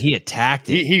 Yes. I mean, he attacked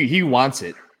it. He wants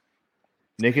it.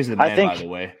 Nick is the man, by the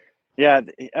way. Yeah,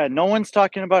 no one's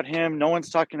talking about him. No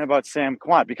one's talking about Sam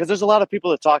Quant because there's a lot of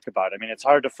people to talk about. I mean, it's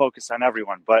hard to focus on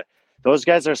everyone, but those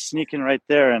guys are sneaking right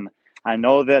there. And I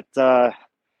know that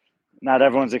not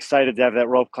everyone's excited to have that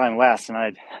rope climb last, and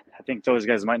I think those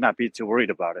guys might not be too worried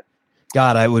about it.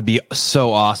 God, it would be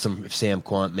so awesome if Sam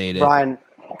Quant made it. Brian,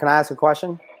 can I ask a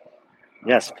question?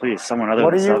 Yes, please. Someone other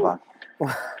than Sevan.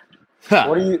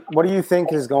 What do you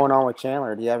think is going on with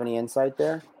Chandler? Do you have any insight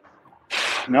there?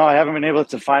 No, I haven't been able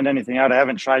to find anything out. I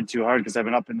haven't tried too hard because I've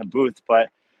been up in the booth, but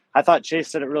I thought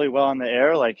Chase did it really well in the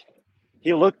air. Like,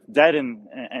 he looked dead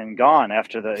and gone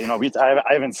after the,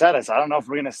 I even said, I don't know if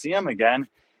we're going to see him again.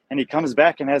 And he comes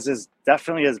back and has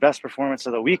definitely his best performance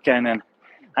of the weekend. And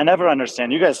I never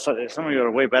understand. You guys, some of you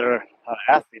are way better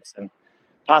athletes and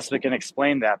possibly can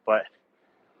explain that, but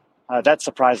that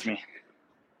surprised me.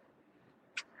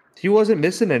 He wasn't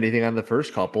missing anything on the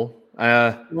first couple.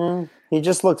 He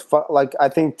just looked like, I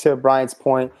think to Brian's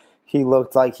point, he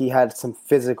looked like he had some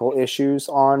physical issues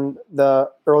on the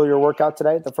earlier workout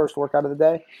today, the first workout of the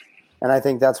day. And I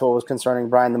think that's what was concerning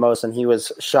Brian the most. And he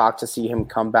was shocked to see him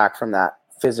come back from that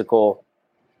physical.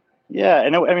 Yeah.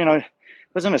 And it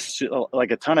wasn't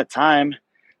a ton of time.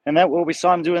 And that what we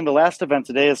saw him do in the last event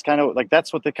today is kind of like,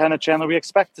 that's what the kind of Chandler we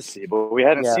expect to see, but we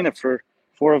hadn't seen it for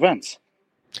 4 events.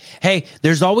 Hey,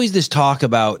 there's always this talk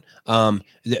about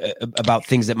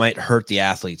things that might hurt the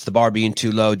athletes. The bar being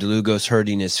too low, Dlugos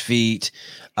hurting his feet,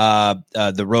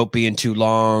 the rope being too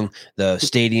long, the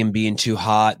stadium being too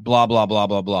hot, blah, blah, blah,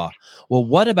 blah, blah. Well,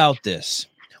 what about this?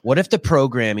 What if the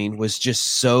programming was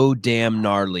just so damn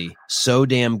gnarly, so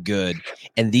damn good,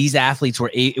 and these athletes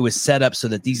it was set up so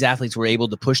that these athletes were able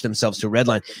to push themselves to red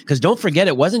line? Because don't forget,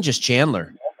 it wasn't just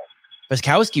Chandler.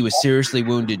 Paskowski was seriously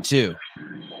wounded too.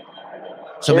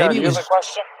 So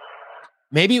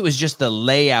maybe it was just the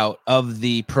layout of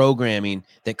the programming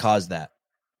that caused that.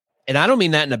 And I don't mean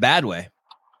that in a bad way.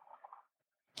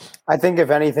 I think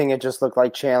if anything, it just looked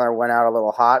like Chandler went out a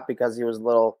little hot because he was a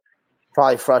little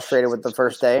probably frustrated with the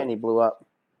first day and he blew up.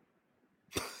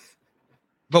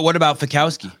 But what about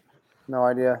Fikowski? No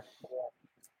idea.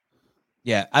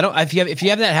 Yeah, I don't. If you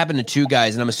have that happen to 2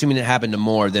 guys, and I'm assuming it happened to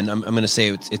more, then I'm going to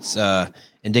say it's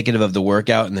indicative of the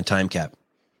workout and the time cap.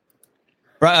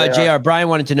 JR, Brian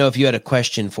wanted to know if you had a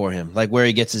question for him, like where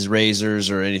he gets his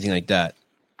razors or anything like that.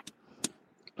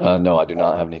 No, I do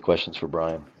not have any questions for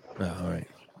Brian. Oh, all right.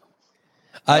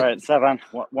 All right, Sevan,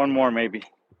 one more maybe.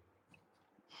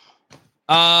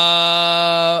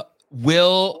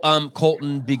 Will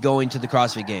Colton be going to the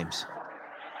CrossFit Games?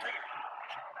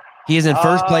 He is in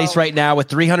first place right now with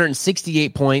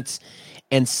 368 points,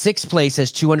 and 6th place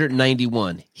has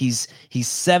 291. He's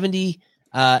 77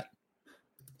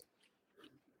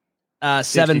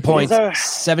 points,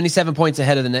 77 points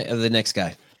ahead of the next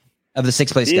guy, of the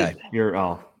 6th place guy.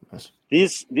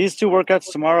 These 2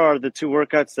 workouts tomorrow are the 2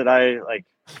 workouts that I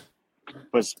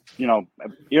was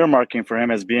earmarking for him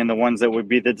as being the ones that would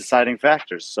be the deciding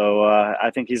factors. So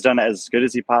I think he's done as good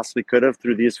as he possibly could have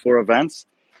through these 4 events.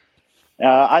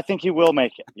 I think he will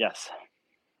make it. Yes.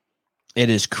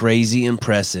 It is crazy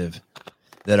impressive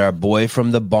that our boy from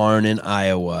the barn in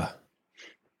Iowa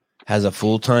has a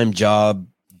full-time job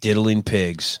diddling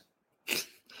pigs. He's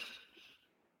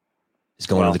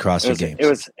going to the CrossFit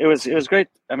Games. It was great.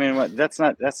 I mean, that's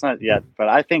not yet, but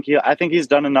I think he's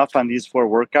done enough on these 4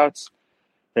 workouts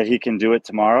that he can do it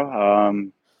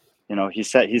tomorrow. He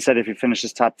said if he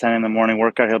finishes top 10 in the morning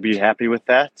workout, he'll be happy with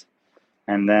that.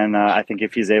 And then I think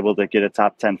if he's able to get a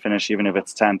top 10 finish, even if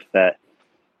it's 10th, that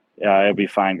it'll be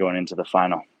fine going into the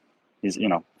final. It's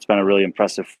been a really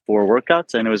impressive 4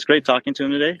 workouts, and it was great talking to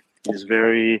him today.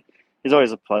 He's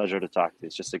always a pleasure to talk to.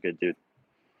 He's just a good dude.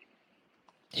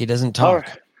 He doesn't talk.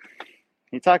 Right.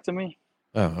 He talked to me.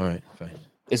 Oh, all right, fine.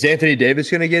 Is Anthony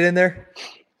Davis going to get in there?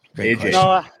 Great AJ.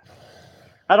 No,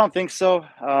 I don't think so.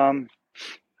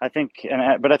 I think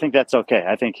that's okay.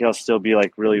 I think he'll still be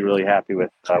like really, really happy with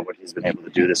what he's been able to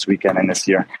do this weekend and this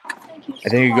year. I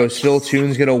think it goes Phil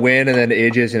Toon's going to win, and then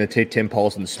AJ is going to take Tim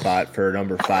Paulson's spot for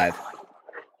number 5.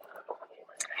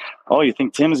 Oh, you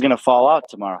think Tim's going to fall out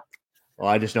tomorrow? Well,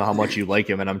 I just know how much you like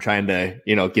him, and I'm trying to,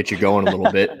 get you going a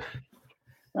little bit.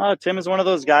 No, Tim is one of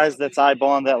those guys that's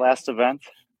eyeballing that last event.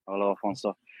 Hello,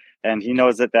 Alfonso. And he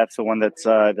knows that that's the one that's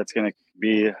going to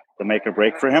be the make or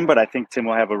break for him. But I think Tim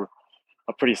will have a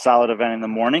pretty solid event in the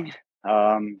morning.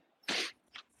 I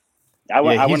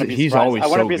wouldn't be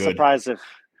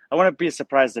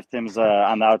surprised if Tim's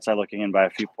on the outside looking in by a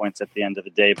few points at the end of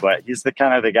the day. But he's the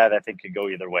kind of the guy that I think could go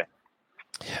either way.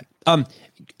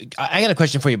 I got a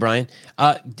question for you, Brian.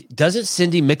 Doesn't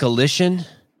Cindy Mikulishin?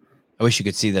 I wish you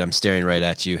could see that I'm staring right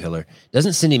at you, Hiller.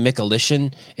 Doesn't Cindy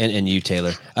Mikulishin and you,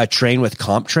 Taylor, train with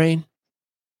Comp Train?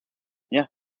 Yeah.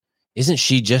 Isn't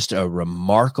she just a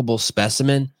remarkable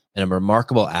specimen and a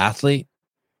remarkable athlete?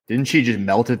 Didn't she just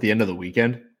melt at the end of the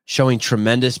weekend? Showing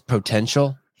tremendous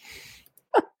potential.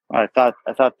 I thought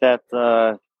that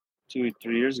 2-3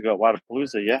 years ago at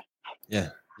Wadapalooza, yeah. Yeah,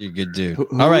 you're a good dude.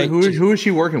 All right. Who was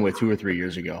she working with 2 or 3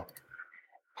 years ago?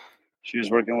 She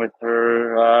was working with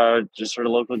her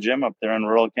local gym up there in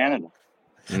rural Canada.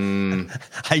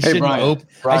 I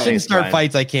shouldn't start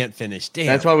fights I can't finish. Damn.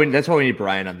 That's why we need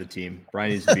Brian on the team.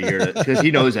 Brian needs to be here because he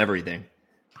knows everything.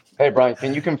 Hey, Brian,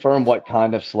 can you confirm what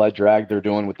kind of sled drag they're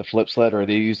doing with the flip sled? Or are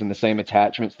they using the same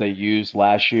attachments they used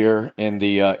last year in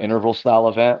the interval style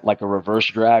event, like a reverse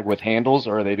drag with handles,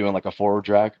 or are they doing like a forward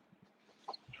drag?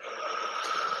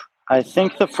 I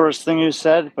think the first thing you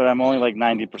said, but I'm only like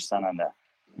 90% on that.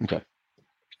 Okay.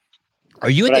 Are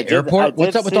you at the airport?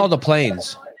 What's up with all the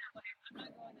planes?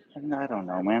 I don't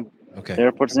know, man. Okay. The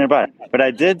airport's nearby. But I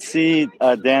did see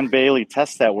Dan Bailey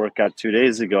test that workout 2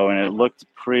 days ago, and it looked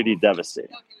pretty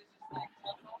devastating.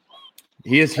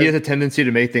 He has a tendency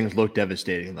to make things look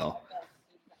devastating, though.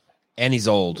 And he's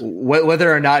old.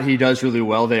 Whether or not he does really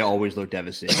well, they always look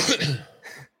devastating.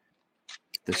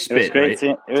 The spit,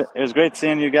 it was great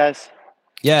seeing you guys.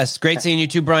 Yes, great seeing you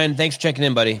too, Brian. Thanks for checking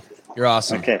in, buddy. You're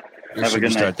awesome. Okay. You're Have a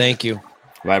good night. Thank you.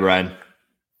 Bye, Brian.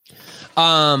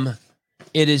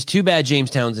 It is too bad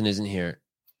James Townsend isn't here.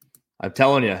 I'm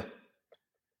telling you.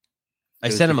 I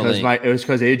sent him a link. It was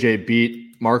because AJ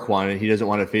beat Marquand, and he doesn't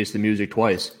want to face the music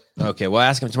twice. Okay, we'll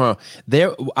ask him tomorrow.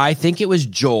 I think it was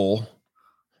Joel.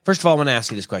 First of all, I want to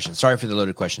ask you this question. Sorry for the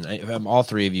loaded question. All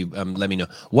three of you, let me know.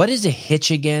 What is a hitch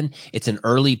again? It's an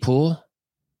early pool?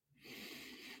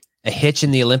 A hitch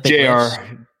in the Olympic race?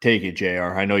 Take it,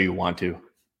 JR. I know you want to.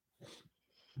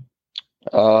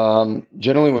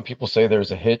 Generally, when people say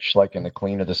there's a hitch, like in the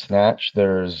clean or the snatch,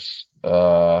 there's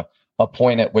a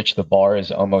point at which the bar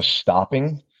is almost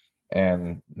stopping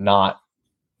and not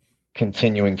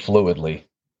continuing fluidly.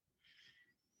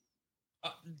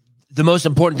 The most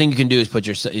important thing you can do is put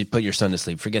your son to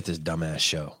sleep. Forget this dumbass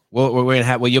show.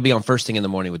 You'll be on first thing in the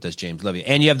morning with us, James. Love you.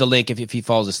 And you have the link if he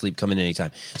falls asleep. Come in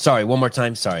anytime. Sorry, one more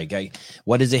time. Sorry, guy.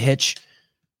 What is a hitch?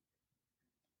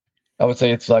 I would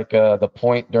say it's like the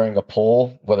point during a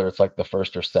pull, whether it's like the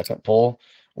first or second pull,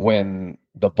 when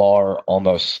the bar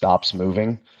almost stops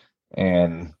moving,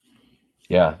 and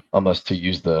almost to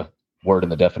use the word in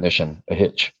the definition, a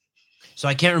hitch. So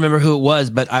I can't remember who it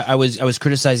was, but I was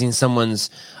criticizing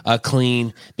someone's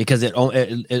clean because it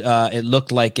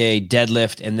looked like a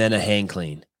deadlift and then a hang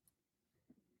clean.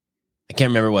 I can't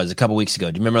remember what it was a couple weeks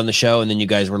ago. Do you remember on the show? And then you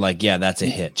guys were like, "Yeah, that's a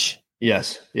hitch."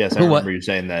 Yes, I remember you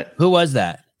saying that. Who was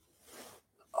that?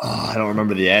 Oh, I don't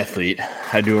remember the athlete.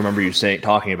 I do remember you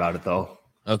talking about it though.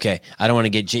 Okay, I don't want to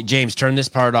get James. Turn this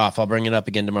part off. I'll bring it up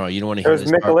again tomorrow. You don't want to hear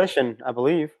this. It was Mikulishin, I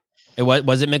believe. It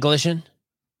was it Mikulishin?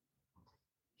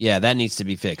 Yeah, that needs to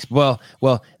be fixed. Well,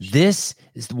 this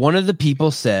is one of the people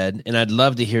said, and I'd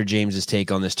love to hear James's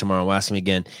take on this tomorrow. I'll ask him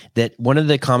again. That one of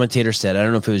the commentators said, I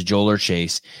don't know if it was Joel or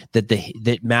Chase,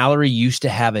 that Mallory used to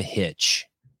have a hitch.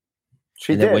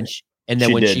 She did. When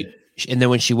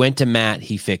she went to Matt,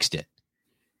 he fixed it.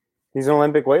 He's an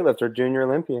Olympic weightlifter, junior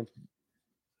Olympian.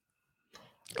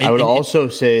 I would also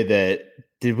say that,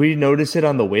 did we notice it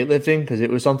on the weightlifting? Because it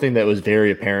was something that was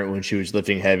very apparent when she was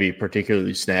lifting heavy,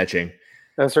 particularly snatching.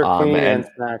 That's her clean and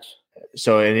snatch.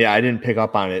 So, and yeah, I didn't pick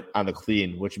up on it on the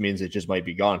clean, which means it just might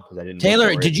be gone because I didn't.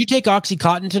 Taylor, did you take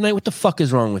OxyContin tonight? What the fuck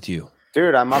is wrong with you?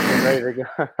 Dude, I'm up and ready to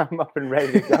go. I'm up and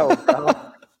ready to go.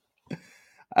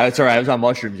 Bro. Sorry, I was on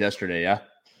mushrooms yesterday. Yeah.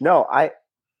 No,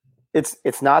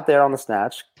 it's not there on the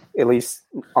snatch, at least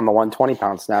on the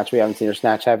 120-pound snatch. We haven't seen her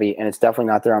snatch heavy, and it's definitely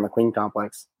not there on the clean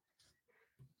complex.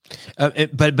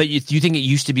 But you think it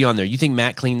used to be on there? You think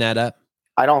Matt cleaned that up?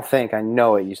 I don't think. I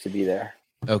know it used to be there.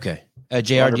 Okay. JR,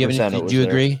 do you have anything? Do you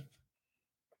agree?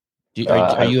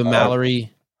 Are you a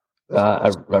Mallory?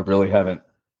 I really haven't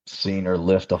seen her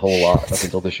lift a whole lot up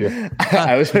until this year.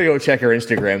 I was going to go check her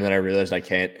Instagram, then I realized I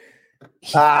can't.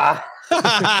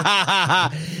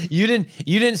 You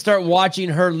didn't start watching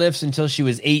her lifts until she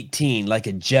was 18, like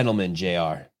a gentleman,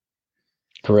 JR.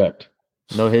 Correct.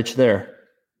 No hitch there.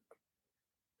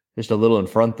 Just a little in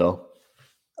front, though.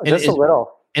 Just a little.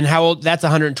 And how old? That's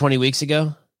 120 weeks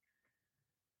ago.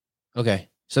 Okay,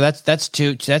 so that's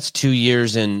 2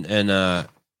 years and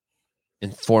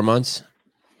 4 months.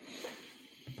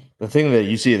 The thing that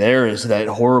you see there is that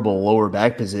horrible lower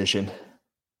back position.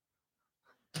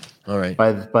 All right,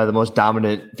 by the most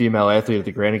dominant female athlete at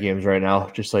the Granite Games right now.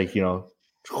 Just like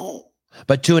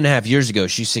But 2.5 years ago,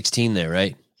 she's 16 there,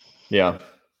 right? Yeah,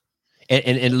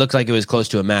 and it looked like it was close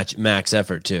to a max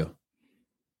effort too.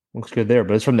 Looks good there,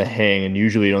 but it's from the hang, and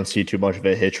usually you don't see too much of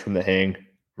a hitch from the hang.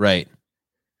 Right.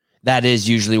 That is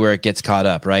usually where it gets caught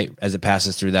up, right? As it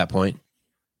passes through that point.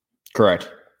 Correct.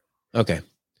 Okay.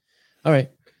 All right.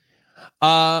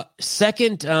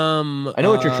 Second, I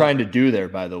know what you're trying to do there,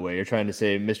 by the way. You're trying to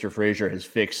say Mr. Frazier has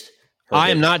fixed her I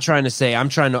am hitch. not trying to say. I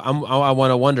want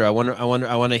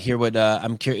to hear what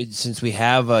I'm curious, since we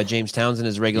have James Townsend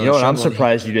as regular. You know what I'm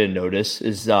surprised you didn't notice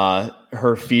is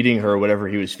her feeding her whatever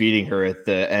he was feeding her at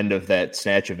the end of that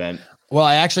snatch event. Well,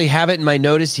 I actually have it in my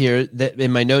notes here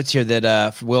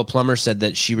that Will Plummer said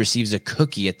that she receives a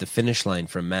cookie at the finish line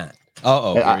from Matt.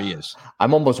 Here he is.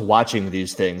 I'm almost watching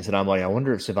these things, and I'm like, I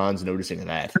wonder if Savon's noticing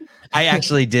that. I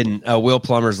actually didn't. Will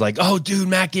Plummer's like, oh, dude,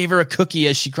 Matt gave her a cookie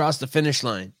as she crossed the finish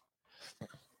line.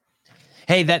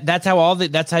 Hey, that's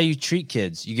how you treat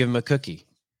kids. You give them a cookie.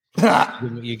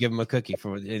 You give them a cookie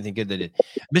for anything good they did.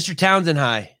 Mr. Townsend,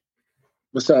 hi.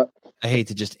 What's up? I hate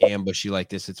to just ambush you like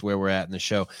this. It's where we're at in the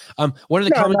show. One of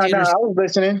the commentators. No,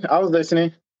 I was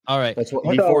listening. All right. That's what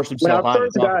he forced himself on to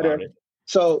talk about it.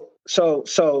 So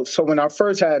when I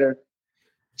first had her,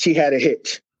 she had a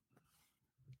hitch.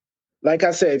 Like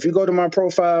I said, if you go to my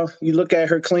profile, you look at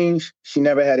her cleans, she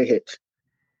never had a hitch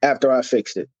after I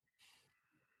fixed it.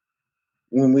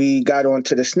 When we got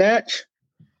onto the snatch,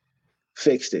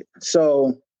 fixed it.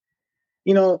 So,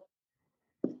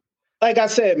 like I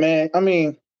said, man, I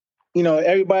mean,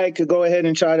 everybody could go ahead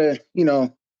and try to,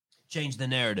 change the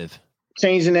narrative,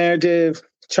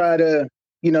 try to,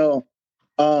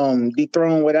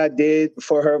 dethrone what I did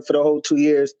for her for the whole 2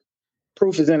 years.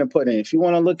 Proof is in the pudding. If you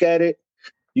want to look at it,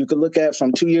 you can look at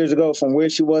from 2 years ago, from where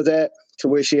she was at to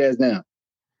where she is now.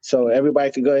 So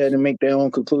everybody could go ahead and make their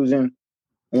own conclusion.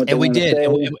 And we did.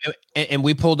 And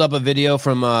we pulled up a video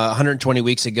from 120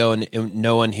 weeks ago, and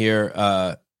no one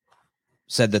here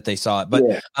said that they saw it. But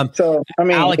so I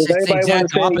mean, Alex, it's the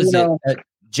exact opposite.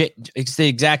 It's the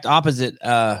exact opposite.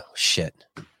 Shit,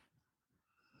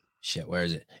 where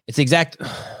is it? It's exact.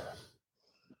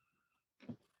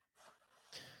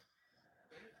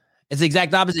 It's the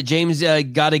exact opposite. James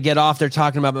got to get off. They're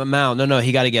talking about Mal. No,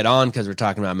 he got to get on because we're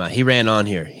talking about Mal. He ran on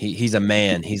here. He's a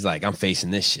man. He's like, I'm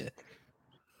facing this shit.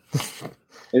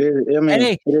 It is. I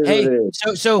mean,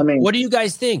 So what do you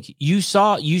guys think? You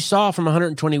saw from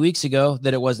 120 weeks ago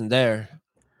that it wasn't there.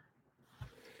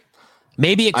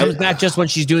 Maybe it comes back just when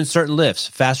she's doing certain lifts,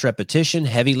 fast repetition,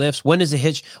 heavy lifts. When does a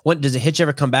hitch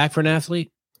ever come back for an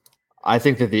athlete? I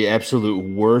think that the absolute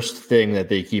worst thing that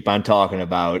they keep on talking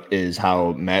about is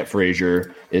how Matt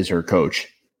Frazier is her coach.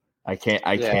 I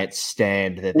can't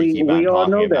stand that they keep on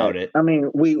talking about it. I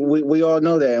mean, we all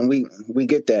know that, and we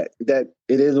get that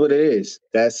it is what it is.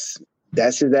 That's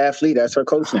his athlete. That's her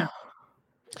coach now.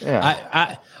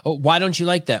 Yeah. Why don't you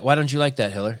like that? Why don't you like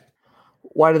that, Hiller?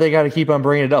 Why do they got to keep on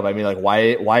bringing it up? I mean, like,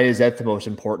 why is that the most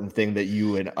important thing that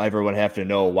you and everyone have to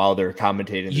know while they're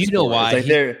commentating? You know why? It's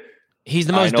like he's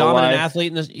the most dominant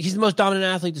athlete. He's the most dominant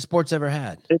athlete the sport's ever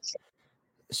had. It's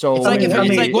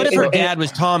like what if her dad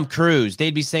was Tom Cruise?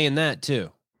 They'd be saying that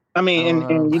too. I mean,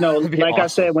 and like awesome. I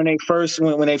said, when they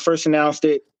first announced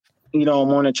it, on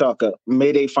Morning Chalk Up,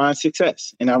 may they find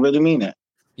success, and I really mean that.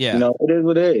 Yeah, it is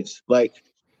what it is. Like,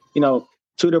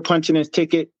 Tudor punching his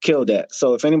ticket killed that.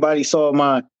 So if anybody saw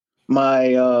my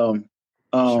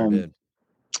sure did.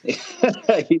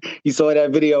 you saw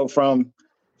that video from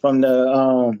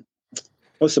the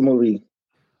what's the movie?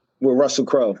 with Russell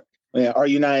Crowe. Yeah, are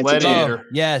you not entertained? Gladiator.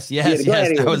 Yes, Yeah, the that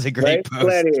Gladiator, was a great right? post.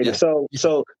 Gladiator. Yeah.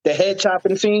 So the head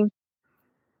chopping scene,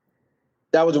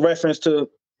 that was a reference to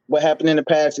what happened in the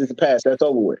past is the past. That's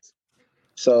over with.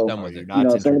 So Done with it. You're not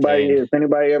if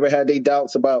anybody ever had their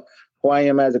doubts about who I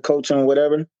am as a coach and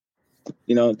whatever,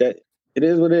 that it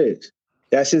is what it is.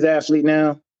 That's his athlete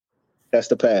now. That's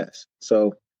the past.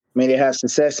 So may they have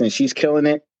success, and she's killing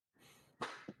it.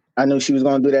 I knew she was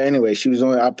going to do that anyway.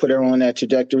 I put her on that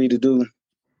trajectory to do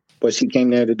what she came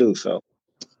there to do. So,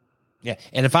 yeah.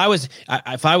 And if I was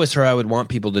her, I would want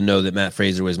people to know that Matt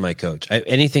Fraser was my coach.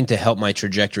 Anything to help my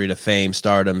trajectory to fame,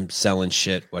 stardom, selling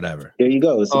shit, whatever. There you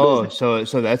go.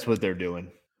 So that's what they're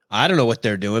doing. I don't know what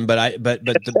they're doing, but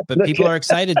people are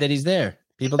excited that he's there.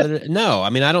 People that no, I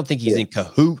mean, I don't think he's in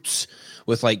cahoots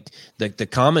with like the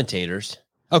commentators.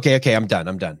 Okay, I'm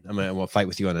done. We'll fight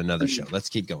with you on another show. Let's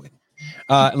keep going.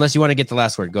 Unless you want to get the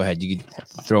last word, go ahead. You can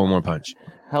throw one more punch.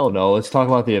 Hell no. Let's talk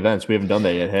about the events. We haven't done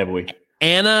that yet, have we?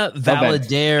 Anna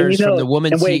Valadares from the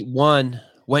Women's Heat 1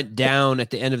 went down at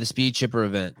the end of the Speed Chipper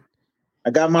event. I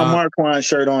got my Marquand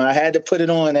shirt on. I had to put it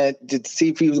on to see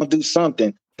if he was going to do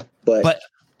something. But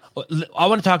I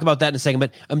want to talk about that in a second.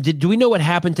 But do we know what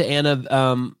happened to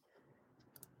Anna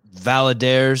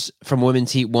Valadares from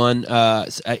Women's Heat 1?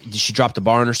 Did she drop the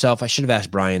bar on herself? I should have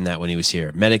asked Brian that when he was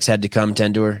here. Medics had to come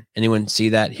tend to her. Anyone see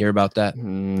that? Hear about that?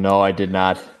 No, I did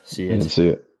not see it. I didn't see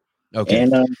it. Okay.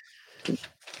 And,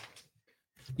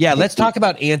 yeah, let's talk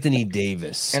about Anthony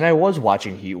Davis. And I was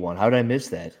watching Heat 1. How did I miss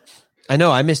that? I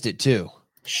know. I missed it too.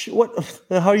 What?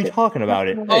 How are you talking about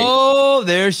it? Hey. Oh,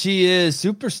 there she is.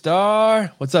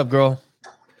 Superstar. What's up, girl?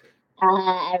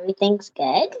 Everything's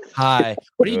good. Hi.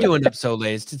 What are you doing up so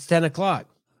late? It's 10 o'clock.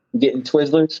 Getting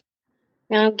Twizzlers?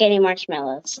 No, I'm getting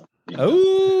marshmallows.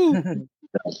 Oh.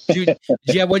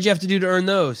 What'd you have to do to earn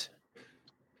those?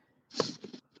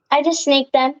 I just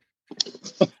sneaked them.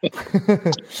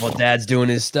 Well, Dad's doing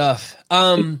his stuff.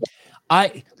 I'm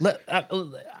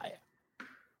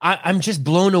just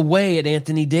blown away at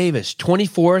Anthony Davis.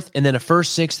 24th, and then a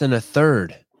first, sixth, and a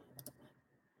third.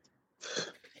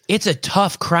 It's a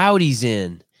tough crowd he's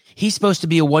in. He's supposed to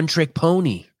be a one-trick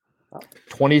pony.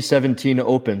 2017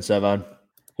 Open, Sevan.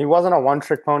 He wasn't a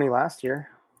one-trick pony last year.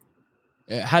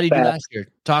 How did he do last year?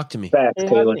 Talk to me. He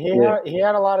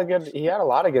had a lot of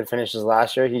good finishes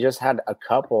last year. He just had a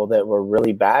couple that were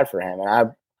really bad for him.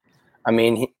 And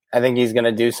I think he's going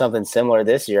to do something similar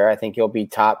this year. I think he'll be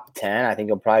top 10. I think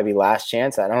he'll probably be last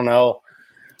chance. I don't know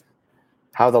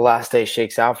how the last day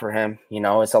shakes out for him.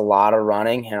 It's a lot of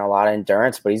running and a lot of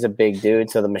endurance, but he's a big dude,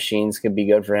 so the machines could be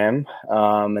good for him.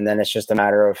 And then it's just a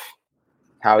matter of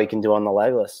how he can do on the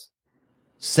legless.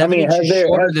 7 inches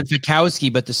shorter than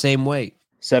Fikowski, but the same weight.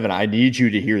 7, I need you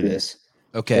to hear this.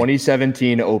 Okay.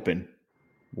 2017 Open.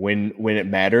 When it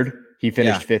mattered, he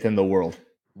finished 5th in the world.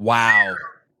 Wow.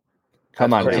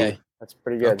 Come on. Okay. That's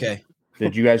pretty good. Okay.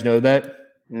 Did you guys know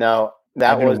that? No.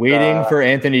 I've been waiting for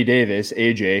Anthony Davis,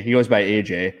 AJ, he goes by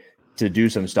AJ, to do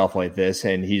some stuff like this,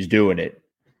 and he's doing it.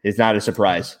 It's not a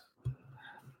surprise.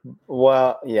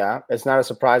 Well, yeah, it's not a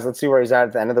surprise. Let's see where he's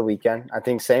at the end of the weekend. I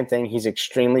think same thing. He's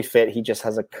extremely fit. He just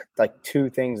has two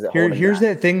things that hold him Here's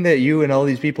back. that thing that you and all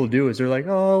these people do is they're like,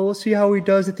 oh, we'll see how he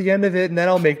does at the end of it, and then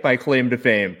I'll make my claim to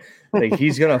fame. Like,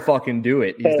 he's going to fucking do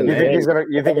it. He's the man.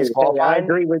 You think he's qualified?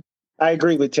 I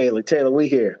agree with Taylor. Taylor, we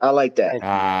here. I like that.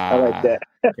 I like that.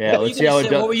 Yeah, let's see how it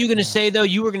does. What were you going to say, though?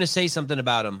 You were going to say something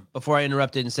about him before I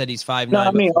interrupted and said he's 5'9". No,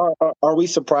 I mean, are we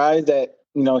surprised that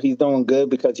he's doing good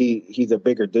because he's a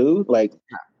bigger dude? Like,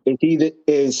 have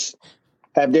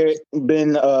there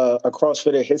been a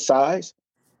CrossFitter his size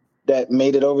that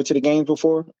made it over to the games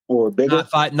before or bigger?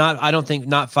 I don't think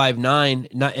not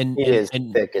 5'9". He is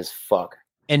thick as fuck.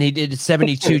 And he did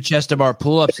 72 chest to bar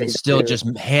pull-ups and still just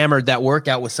hammered that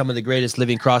workout with some of the greatest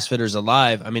living CrossFitters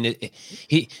alive. I mean,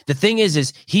 the thing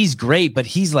is he's great, but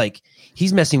he's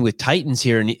messing with Titans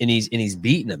here, and he's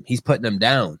beating them. He's putting them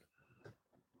down.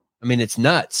 I mean, it's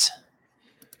nuts.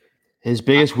 His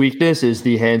biggest weakness is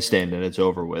the handstand, and it's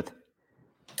over with.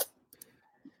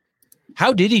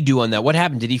 How did he do on that? What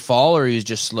happened? Did he fall, or he was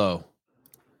just slow?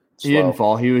 He didn't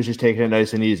fall. He was just taking it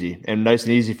nice and easy. And nice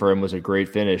and easy for him was a great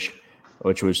finish,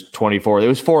 which was 24. It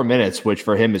was 4 minutes, which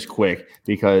for him is quick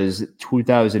because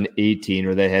 2018,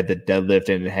 where they had the deadlift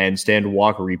and handstand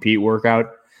walk repeat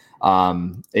workout,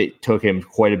 it took him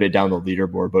quite a bit down the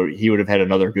leaderboard, but he would have had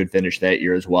another good finish that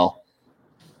year as well.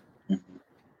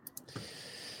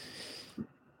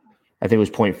 I think it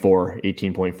was 0.4,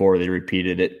 18.4. They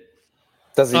repeated it.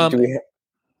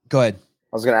 Go ahead.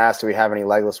 I was going to ask, do we have any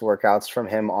legless workouts from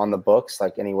him on the books?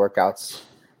 Like any workouts?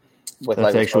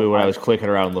 That's actually what I was clicking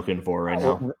around looking for right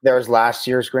now. There was last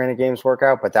year's Granite Games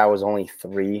workout, but that was only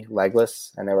 3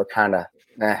 legless, and they were kind of.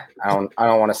 I don't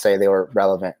want to say they were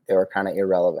relevant. They were kind of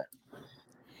irrelevant.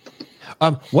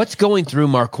 What's going through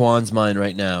Marquand's mind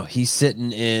right now? He's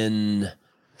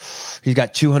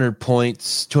got 200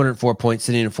 points, 204 points,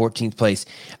 sitting in 14th place.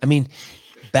 I mean,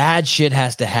 bad shit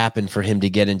has to happen for him to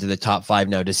get into the top 5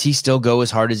 now. Does he still go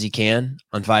as hard as he can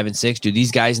on 5 and 6? Do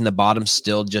these guys in the bottom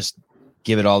still just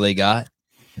give it all they got?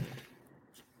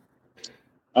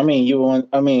 I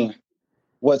mean,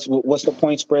 what's the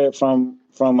point spread from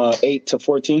 8 to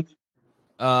 14?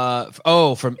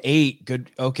 From 8.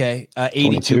 Good. Okay.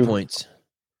 82 points.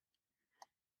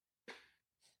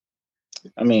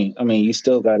 I mean, you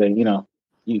still gotta,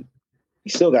 you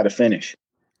still gotta finish.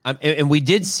 And we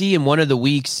did see in one of the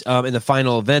weeks in the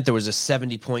final event, there was a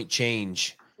 70-point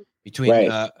change between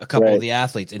a couple of the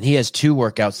athletes, and he has 2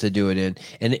 workouts to do it in.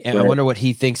 And I wonder what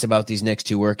he thinks about these next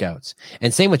 2 workouts.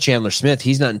 And same with Chandler Smith.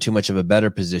 He's not in too much of a better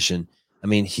position. I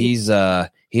mean, he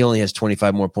only has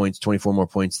 24 more points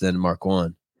than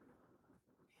Marquand.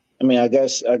 I mean, I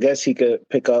guess he could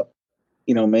pick up,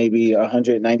 maybe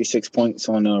 196 points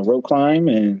on a rope climb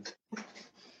and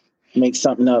make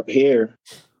something up here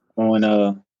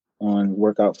on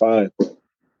workout 5. I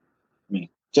mean,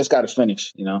 just got to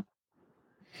finish, Did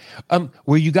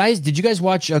you guys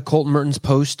watch Colton Merton's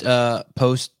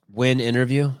post win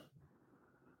interview?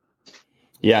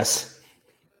 Yes.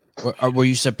 Were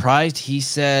you surprised? He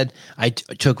said, I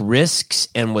took risks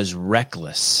and was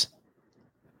reckless.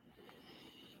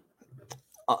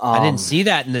 I didn't see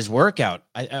that in his workout.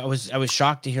 I was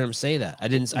shocked to hear him say that.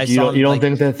 You don't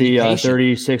think that the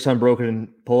 36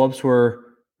 unbroken pull-ups were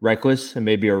reckless and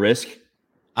maybe a risk?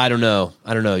 I don't know.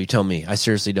 You tell me. I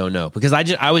seriously don't know, because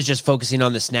I was just focusing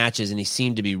on the snatches, and he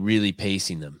seemed to be really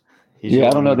pacing them. I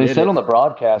don't know. They said on the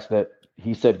broadcast that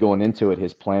he said going into it,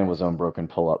 his plan was unbroken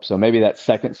pull-up. So maybe that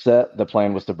second set, the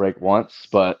plan was to break once,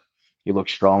 but he looked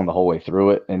strong the whole way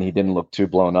through it, and he didn't look too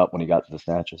blown up when he got to the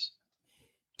snatches.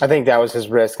 I think that was his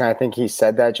risk, and I think he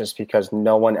said that just because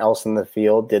no one else in the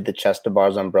field did the chest to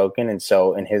bars unbroken, and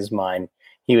so in his mind,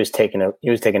 he was taking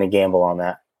a gamble on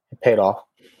that. It paid off.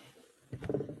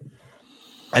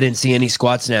 I didn't see any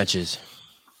squat snatches.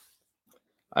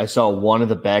 I saw one of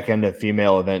the back end of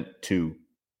female event 2.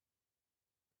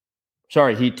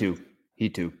 Sorry, Heat 2.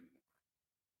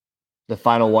 The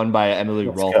final one by Emily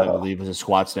Rolfe, I believe, was a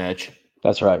squat snatch.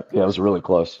 That's right. Yeah, it was really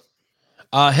close.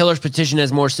 Hiller's petition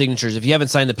has more signatures. If you haven't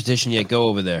signed the petition yet, go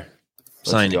over there.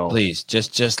 Sign it, please.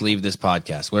 Just leave this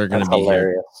podcast. We're going to be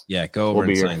hilarious. Here. Yeah, go over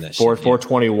and sign that.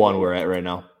 421 we're at right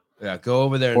now. Yeah, go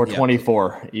over there.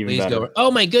 424, even please better. Go.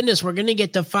 Oh my goodness, we're going to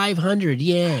get to 500.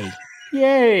 Yay.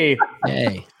 Yay.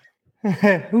 Yay.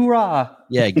 Hoorah.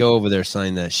 Yeah, go over there,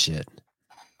 sign that shit.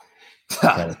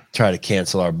 Try to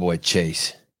cancel our boy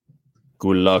Chase.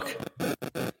 Good luck.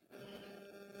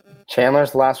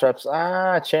 Chandler's last reps.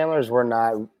 Chandler's were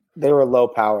not. They were low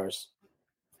powers.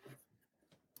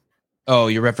 Oh,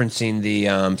 you're referencing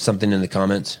the something in the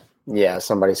comments? Yeah,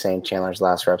 somebody saying Chandler's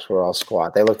last reps were all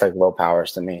squat. They looked like low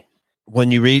powers to me.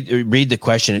 When you read the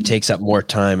question, it takes up more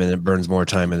time and it burns more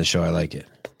time in the show. I like it.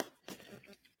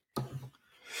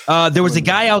 There was a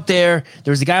guy out there.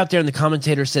 And the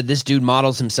commentator said this dude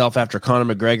models himself after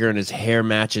Conor McGregor and his hair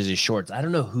matches his shorts. I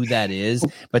don't know who that is,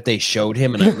 but they showed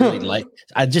him, and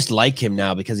I just like him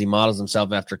now because he models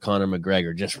himself after Conor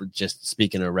McGregor. Just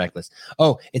speaking of reckless.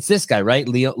 Oh, it's this guy, right?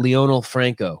 Leonel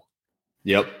Franco.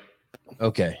 Yep.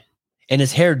 Okay, and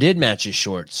his hair did match his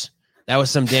shorts. That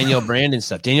was some Danielle Brandon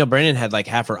stuff. Danielle Brandon had like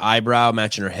half her eyebrow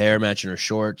matching her hair, matching her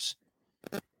shorts.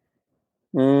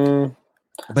 But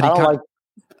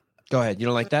Go ahead. You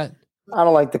don't like that? I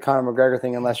don't like the Conor McGregor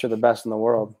thing unless you're the best in the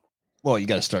world. Well, you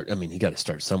got to start. I mean, you got to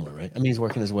start somewhere, right? I mean, he's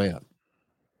working his way up.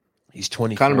 He's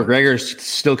 20. Conor McGregor's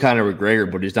still Conor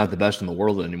McGregor, but he's not the best in the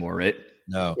world anymore, right?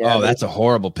 No. Yeah, that's a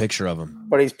horrible picture of him.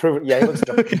 But he's proven. Yeah, he looks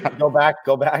like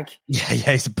go back. Yeah,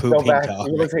 he's a pooping dog.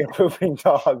 He looks like a pooping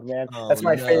dog, man. That's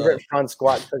my favorite front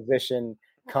squat position.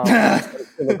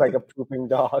 It looks like a pooping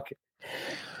dog.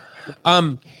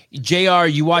 JR,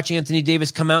 you watch Anthony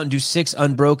Davis come out and do 6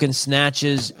 unbroken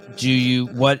snatches.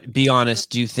 Be honest,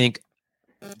 do you think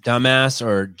dumbass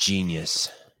or genius?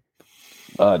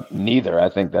 Neither. I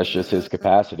think that's just his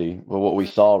capacity. Well, what we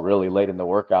saw really late in the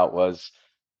workout was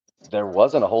there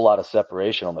wasn't a whole lot of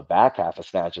separation on the back half of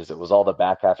snatches. It was all the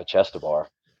back half of chest to bar.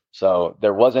 So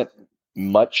there wasn't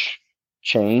much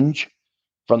change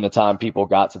from the time people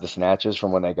got to the snatches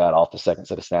from when they got off the second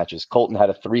set of snatches. Colton had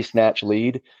a 3-snatch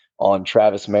lead on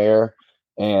Travis Mayer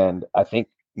and I think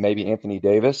maybe Anthony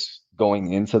Davis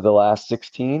going into the last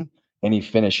 16, and he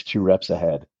finished 2 reps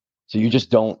ahead. So you just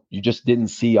didn't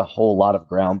see a whole lot of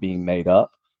ground being made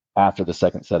up after the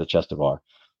second set of chest to bar.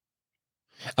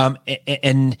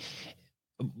 And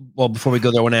well, before we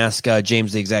go there, I want to ask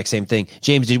James the exact same thing.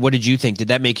 James, what did you think? Did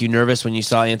that make you nervous when you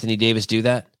saw Anthony Davis do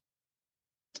that?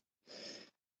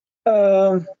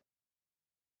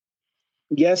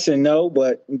 Yes and no,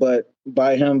 but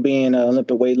by him being an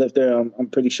Olympic weightlifter, I'm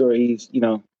pretty sure he's,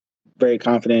 very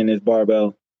confident in his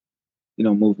barbell,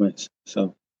 movements.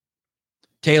 So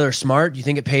Taylor, smart. You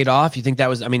think it paid off? You think that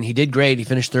was, he did great. He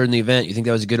finished third in the event. You think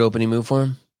that was a good opening move for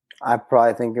him? I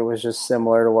probably think it was just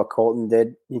similar to what Colton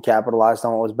did. He capitalized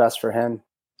on what was best for him.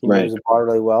 He moves the bar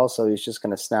really well, so he's just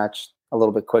going to snatch a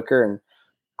little bit quicker. And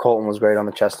Colton was great on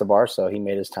the chest to bar, so he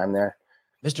made his time there.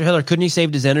 Mr. Hiller, couldn't he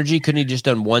saved his energy? Couldn't he just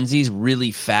done onesies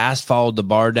really fast, followed the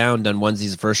bar down, done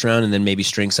onesies the first round, and then maybe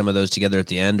string some of those together at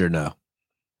the end, or no?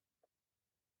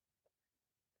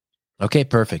 Okay,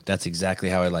 perfect. That's exactly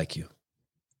how I like you.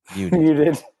 You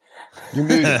did. You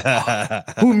muted.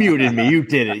 Who muted me? You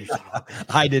did it.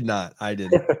 I did not. I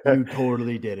didn't. You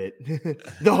totally did it.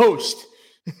 The host.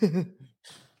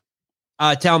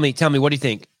 Tell me, what do you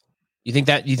think? You think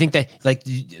that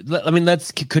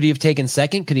could he have taken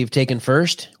second? Could he have taken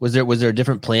first? Was there a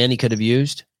different plan he could have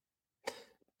used?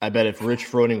 I bet if Rich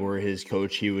Froning were his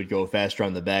coach, he would go faster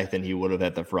on the back than he would have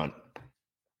at the front.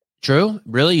 True?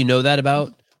 Really? You know that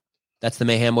about? That's the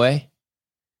Mayhem way?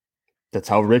 That's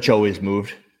how Rich always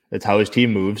moved. That's how his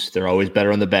team moves. They're always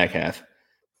better on the back half.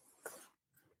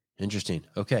 Interesting.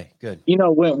 Okay, good.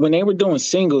 When they were doing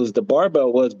singles, the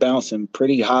barbell was bouncing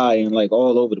pretty high and like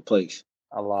all over the place.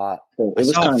 A lot. So I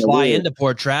saw him fly into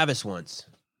poor Travis once.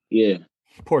 Yeah.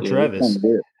 Poor Travis.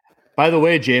 By the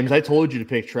way, James, I told you to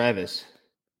pick Travis.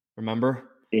 Remember?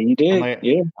 Yeah, you did.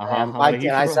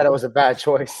 I said it was a bad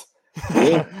choice.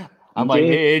 Yeah. I'm like,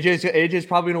 hey, AJ's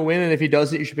probably going to win, and if he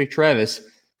does it, you should pick Travis.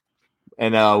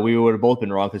 And we would have both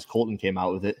been wrong because Colton came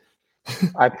out with it.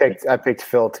 I picked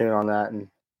Phil too on that. And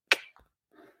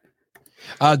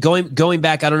going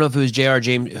back, I don't know if it was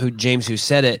James who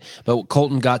said it, but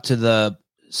Colton got to the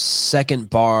second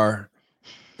bar,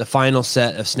 the final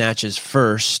set of snatches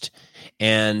first,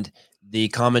 and the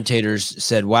commentators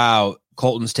said, "Wow,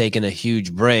 Colton's taken a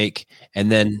huge break," and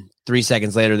then 3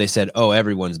 seconds later, they said, "Oh,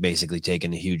 everyone's basically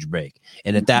taken a huge break."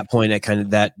 And at that point,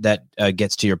 that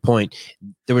gets to your point.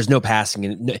 There was no passing,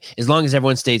 and as long as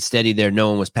everyone stayed steady there,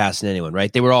 no one was passing anyone.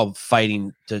 Right? They were all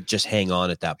fighting to just hang on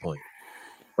at that point.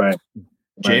 Right.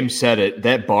 James said it.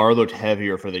 That bar looked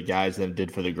heavier for the guys than it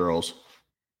did for the girls.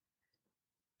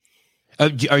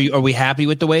 Are we happy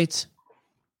with the weights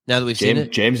now that we've seen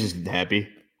it? James is happy.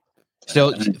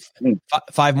 Still,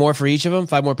 5 more for each of them.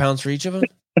 5 more pounds for each of them.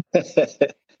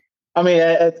 I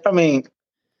mean,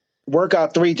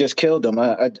 workout 3 just killed them.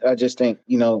 I just think,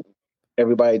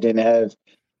 everybody didn't have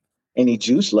any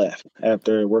juice left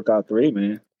after workout 3,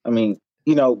 man. I mean,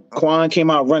 Quan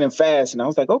came out running fast, and I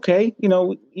was like, okay,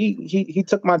 he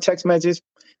took my text messages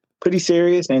pretty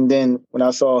serious. And then when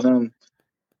I saw him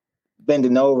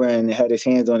bending over and had his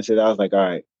hands on his head, I was like, all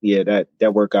right, yeah,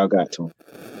 that workout got to him.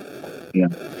 Yeah.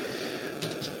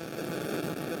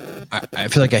 I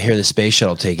feel like I hear the space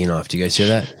shuttle taking off. Do you guys hear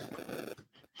that?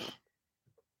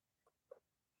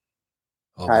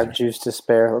 I have juice to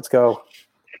spare. Let's go.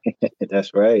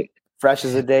 That's right. Fresh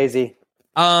as a daisy.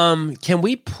 Can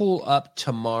we pull up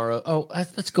tomorrow? Oh,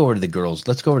 let's go over to the girls.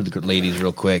 Let's go over to the ladies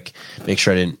real quick. Make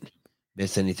sure I didn't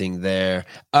miss anything there.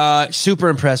 Super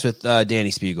impressed with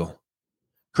Danny Spiegel.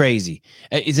 Crazy.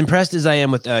 As impressed as I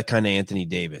am with kind of Anthony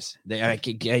Davis. I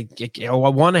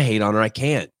want to hate on her. I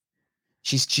can't.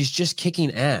 She's just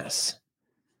kicking ass.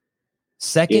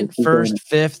 Second, first,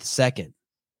 fifth, second.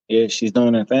 Yeah, she's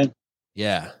doing her thing.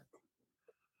 Yeah.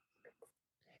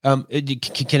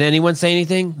 Can anyone say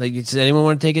anything? Like, does anyone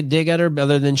want to take a dig at her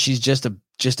other than she's just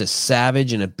a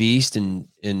savage and a beast? And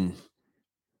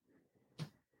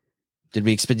did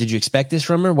you expect this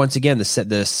from her? Once again,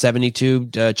 the 72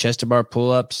 chest to bar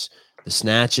pull ups, the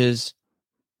snatches.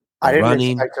 I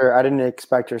didn't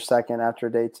expect her second after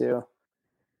day 2.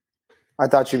 I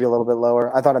thought she'd be a little bit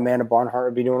lower. I thought Amanda Barnhart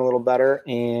would be doing a little better,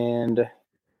 and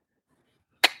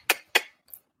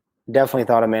definitely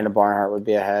thought Amanda Barnhart would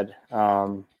be ahead.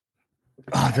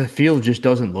 The field just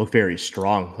doesn't look very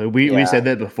strong. We said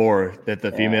that before, that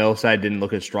the female side didn't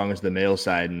look as strong as the male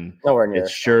side, and nowhere near.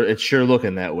 It's sure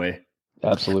looking that way.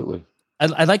 Absolutely.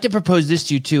 I'd like to propose this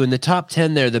to you too. In the top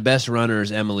 10 there, the best runner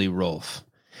is Emily Rolfe.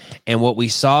 And what we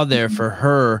saw there for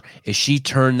her is she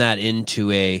turned that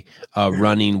into a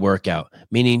running workout,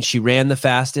 meaning she ran the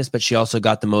fastest, but she also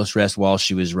got the most rest while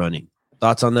she was running.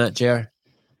 Thoughts on that, JR?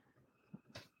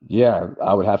 Yeah,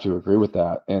 I would have to agree with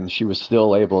that. And she was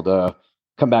still able to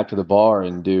come back to the bar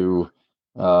and do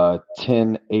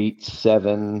 10, 8,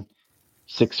 7,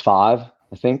 6, 5,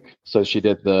 I think. So she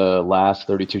did the last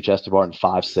 32 chest to bar in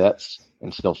 5 sets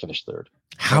and still finished third.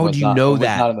 How do you know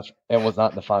that? It was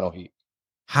not in the final heat.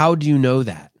 How do you know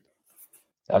that?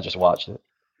 I just watched it.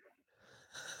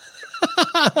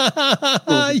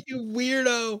 You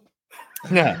weirdo.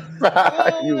 Yeah.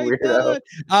 You weirdo.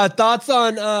 Thoughts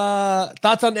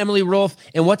on Emily Rolfe,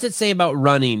 and what's it say about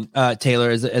running,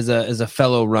 Taylor, as a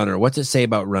fellow runner? What's it say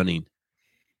about running?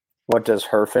 What does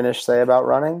her finish say about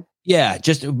running? Yeah,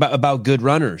 just about good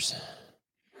runners.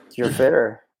 You're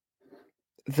fitter.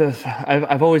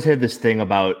 I've always had this thing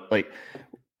about, like,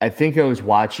 I think I was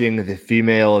watching the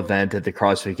female event at the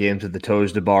CrossFit Games with the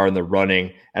toes to bar and the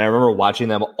running, and I remember watching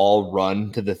them all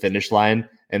run to the finish line,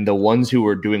 and the ones who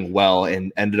were doing well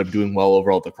and ended up doing well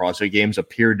overall at the CrossFit Games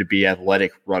appeared to be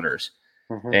athletic runners.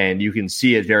 Mm-hmm. And you can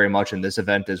see it very much in this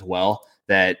event as well,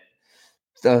 that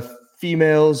the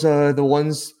females, the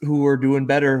ones who were doing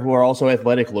better, who are also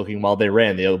athletic looking while they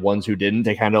ran, the ones who didn't,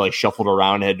 they kind of like shuffled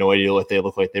around, had no idea what they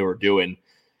looked like they were doing.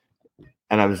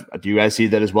 And do you guys see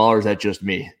that as well, or is that just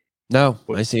me? No,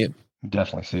 I see it.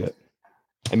 Definitely see it.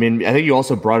 I mean, I think you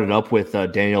also brought it up with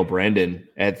Danielle Brandon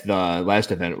at the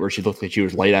last event where she looked like she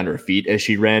was light on her feet as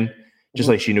she ran, just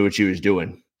like she knew what she was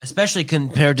doing. Especially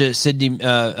compared to Sydney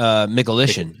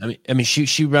Mikulishin. I mean,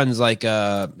 she runs like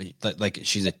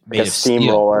she's a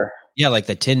steamroller. Yeah, like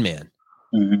the Tin Man.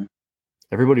 Mm-hmm.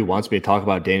 Everybody wants me to talk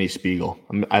about Danny Spiegel.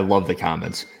 I love the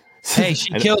comments. Hey,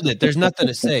 she killed it. There's nothing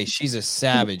to say. She's a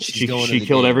savage. She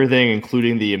killed everything,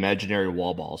 including the imaginary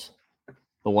wall balls,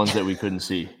 the ones that we couldn't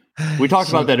see. We talked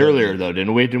about that earlier, though,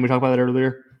 didn't we? Didn't we talk about that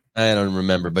earlier? I don't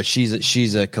remember, but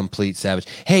she's a complete savage.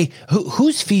 Hey,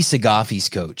 who's Fee Sagafi's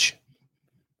coach?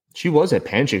 She was at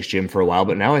Panchik's gym for a while,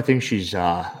 but now I think she's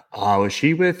was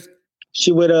she with?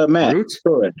 She with Matt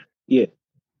Torres. Yeah,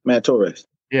 Matt Torres.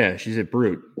 Yeah, she's at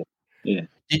Brute. Yeah.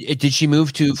 Did she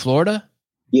move to Florida?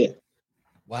 Yeah.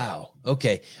 Wow.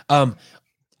 Okay. I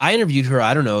interviewed her,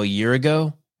 I don't know, a year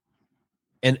ago.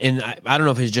 And I don't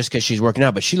know if it's just because she's working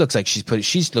out, but she looks like she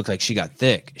looked like she got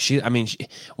thick.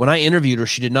 When I interviewed her,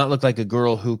 she did not look like a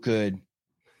girl who could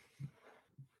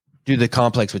do the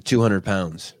complex with 200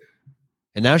 pounds.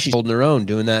 And now she's holding her own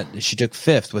doing that. She took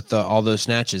 5th with all those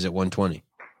snatches at 120.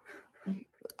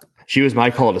 She was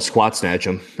my call to squat snatch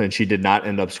them, and she did not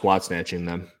end up squat snatching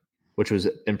them, which was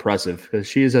impressive because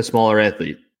she is a smaller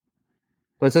athlete.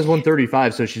 But it says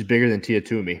 135, so she's bigger than Tia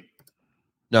Toomey.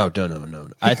 No.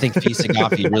 I think Fee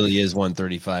Sagafi really is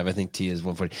 135. I think Tia is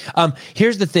 140.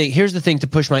 Here's the thing to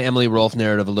push my Emily Rolfe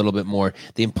narrative a little bit more.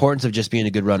 The importance of just being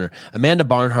a good runner. Amanda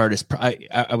Barnhart is,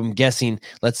 I'm guessing,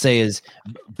 let's say, is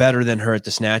better than her at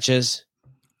the snatches.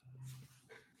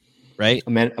 Right?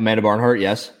 Amanda Barnhart,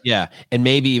 yes. Yeah, and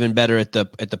maybe even better at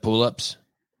the pull-ups.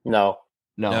 No.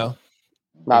 Not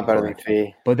better than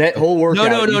Fee. But that whole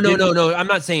workout. No. I'm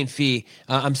not saying Fee.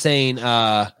 I'm saying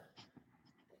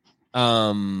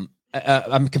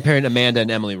I'm comparing Amanda and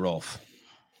Emily Rolfe.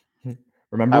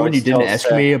 Remember when you didn't ask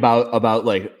me about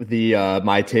like the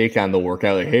my take on the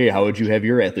workout? Like, hey, how would you have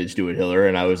your athletes do it, Hiller?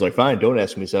 And I was like, fine, don't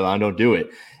ask me, so I don't do it.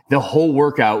 The whole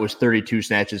workout was 32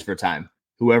 snatches for time.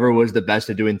 Whoever was the best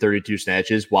at doing 32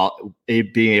 snatches while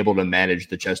being able to manage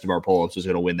the chest to bar pull-ups was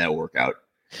going to win that workout.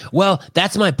 Well,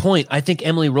 that's my point. I think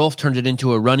Emily Rolfe turned it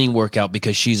into a running workout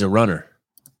because she's a runner.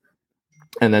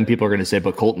 And then people are going to say,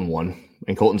 but Colton won,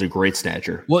 and Colton's a great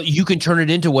snatcher. Well, you can turn it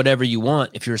into whatever you want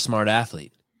if you're a smart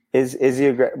athlete. Is he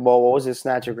a great? Well, what was his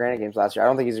snatch at Granite Games last year? I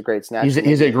don't think he's a great snatcher.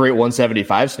 He's a great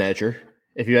 175 snatcher.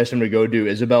 If you asked him to go do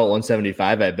Isabel at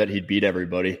 175, I bet he'd beat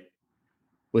everybody,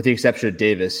 with the exception of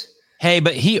Davis. Hey,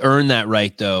 but he earned that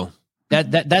right though.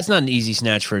 That's not an easy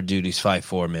snatch for a dude who's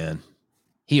 5'4", man.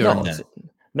 He earned that.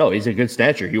 No, he's a good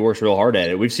snatcher. He works real hard at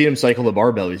it. We've seen him cycle the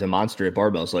barbell. He's a monster at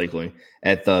barbell cycling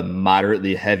at the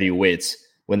moderately heavy weights.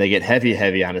 When they get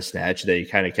heavy on a snatch, they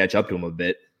kind of catch up to him a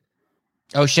bit.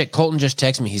 Oh, shit. Colton just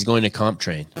texted me. He's going to comp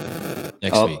train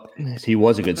next week. He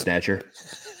was a good snatcher.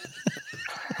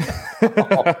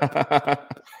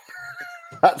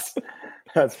 That's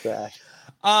bad.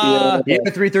 He had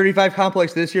a 335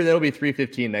 complex this year. That'll be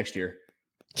 315 next year.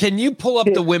 Can you pull up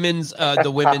the women's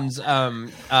the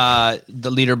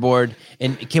leaderboard,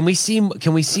 and can we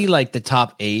see like the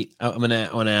top 8? I want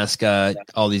to ask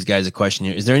all these guys a question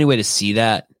here. Is there any way to see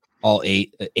that all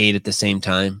eight at the same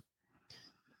time?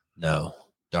 No,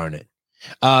 darn it.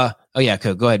 Oh yeah,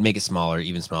 go ahead, make it smaller,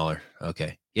 even smaller.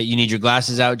 Okay. Yeah, you need your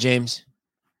glasses out, James.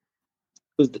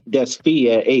 That's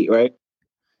Fee at 8, right?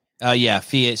 Yeah,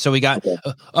 Fee. So we got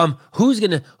who's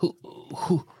gonna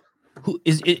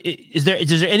Is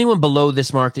there anyone below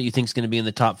this mark that you think is going to be in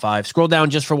the top 5? Scroll down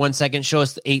just for 1 second. Show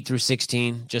us the 8 through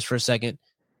 16 just for a second.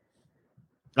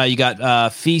 You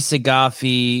got Fee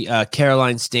Sagafi,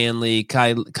 Caroline Stanley,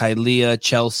 Kylia,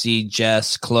 Chelsea,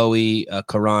 Jess, Chloe,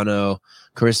 Carano,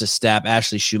 Carissa Stapp,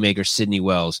 Ashley Shoemaker, Sydney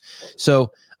Wells.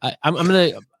 So I'm going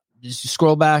to just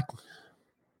scroll back.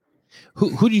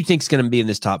 Who do you think is going to be in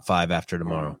this top 5 after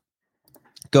tomorrow?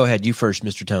 Go ahead. You first,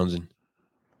 Mr. Townsend.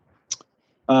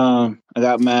 I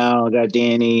got Mal, I got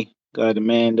Danny, got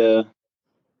Amanda,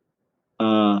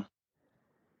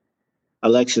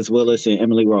 Alexis Willis, and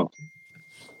Emily Roth.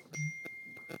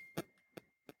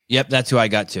 Yep, that's who I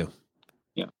got too.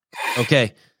 Yeah.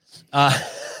 Okay. I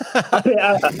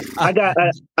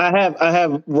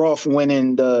have Roth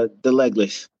winning the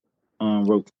legless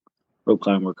rope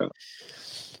climb workout.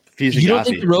 You don't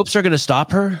think the ropes are going to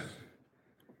stop her?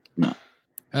 No.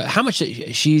 How much?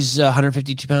 She's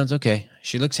 152 pounds. Okay.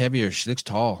 She looks heavier. She looks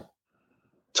tall.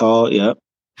 Tall, yep.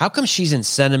 How come she's in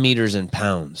centimeters and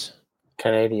pounds?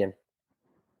 Canadian.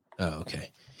 Oh,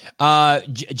 okay.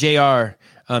 JR,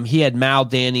 he had Mal,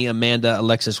 Danny, Amanda,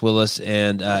 Alexis Willis,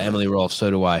 and Emily Rolfe. So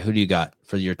do I. Who do you got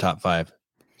for your top 5?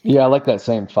 Yeah, I like that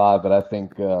same 5, but I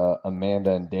think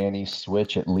Amanda and Danny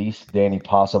switch at least. Danny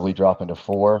possibly drop into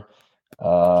 4.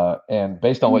 And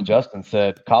based on what Justin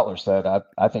said, Cotler said,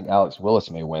 I think Alex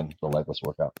Willis may win the legless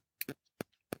workout.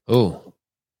 Oh,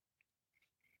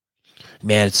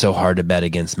 man, it's so hard to bet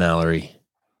against Mallory.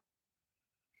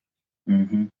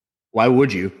 Mm-hmm. Why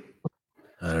would you?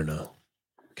 I don't know,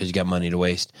 because you got money to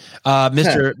waste.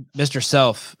 Mr.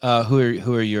 Self,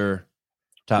 who are your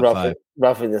top 5?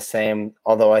 Roughly the same.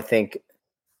 Although I think,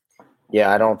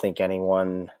 I don't think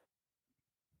anyone.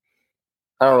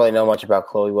 I don't really know much about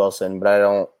Chloe Wilson, but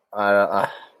I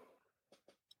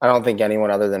don't think anyone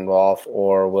other than Rolfe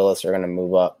or Willis are going to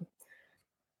move up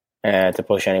and to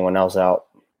push anyone else out.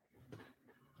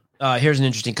 Here's an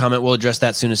interesting comment. We'll address that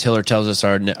as soon as Hiller tells us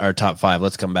our top 5.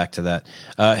 Let's come back to that.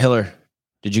 Hiller,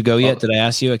 did you go yet? Did I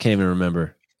ask you? I can't even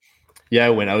remember. Yeah,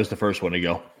 I went. I was the first one to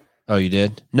go. Oh, you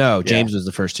did? No, James was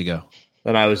the first to go.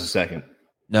 Then I was the second.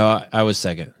 No, I was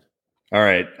second. All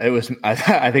right. It was. I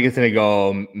think it's going to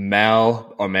go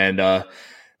Mal, Amanda,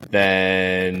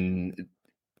 then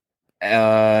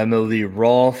Emily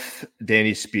Rolfe,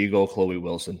 Danny Spiegel, Chloe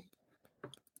Wilson.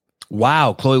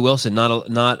 Wow, Chloe Wilson,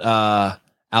 not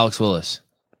Alex Willis.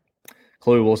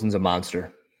 Chloe Wilson's a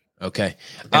monster. Okay.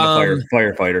 And a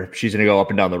firefighter. She's going to go up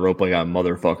and down the rope like a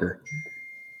motherfucker.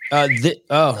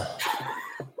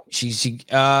 She's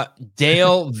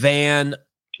Dale Van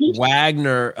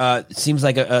Wagner. Seems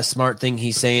like a smart thing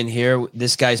he's saying here.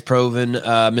 This guy's proven,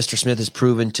 Mr. Smith has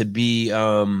proven to be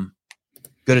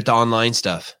good at the online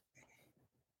stuff.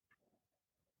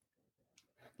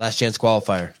 Last chance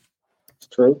qualifier.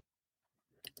 True.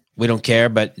 We don't care,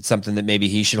 but it's something that maybe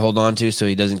he should hold on to so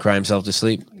he doesn't cry himself to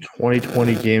sleep.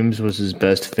 2020 games was his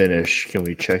best finish. Can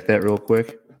we check that real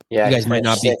quick? Yeah, you guys might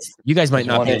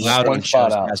not be allowed on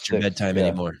shows past your bedtime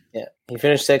anymore. Yeah, he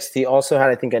finished 6th. He also had,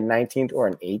 I think, a 19th or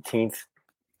an 18th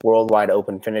Worldwide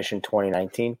Open finish in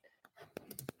 2019.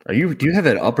 Do you have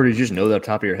that up, or did you just know that off the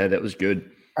top of your head? That was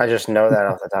good. I just know that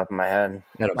off the top of my head.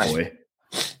 Boy.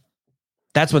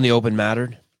 That's when the Open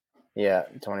mattered. Yeah,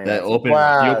 2019. The Open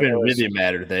really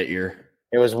mattered that year.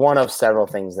 It was one of several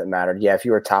things that mattered. Yeah, if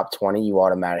you were top 20, you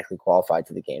automatically qualified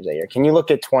to the games that year. Can you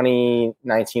look at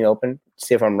 2019 Open?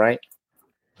 See if I'm right.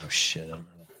 Oh, shit.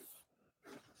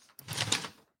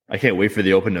 I can't wait for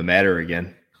the Open to matter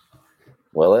again.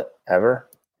 Will it ever?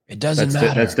 It doesn't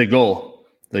matter. That's the goal.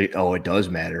 It does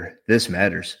matter. This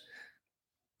matters.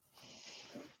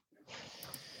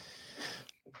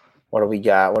 What do we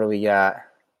got?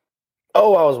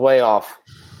 Oh, I was way off.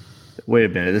 Wait a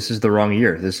minute. This is the wrong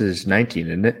year. This is 19,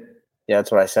 isn't it? Yeah,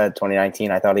 that's what I said.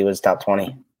 2019. I thought he was top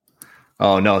 20.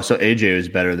 Oh, no. So AJ was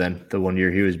better then. The one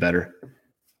year he was better.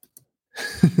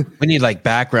 We need like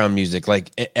background music,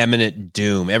 like Eminent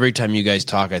Doom. Every time you guys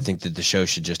talk, I think that the show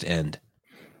should just end.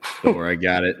 Don't worry, I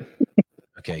got it.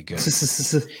 Okay, good.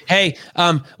 Hey,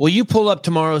 will you pull up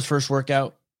tomorrow's first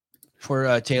workout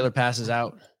before Taylor passes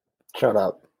out? Shut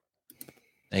up.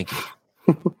 Thank you.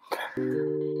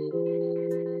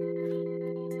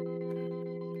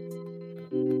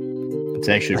 It's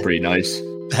actually pretty nice.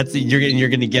 You're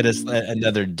gonna get us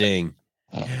another ding.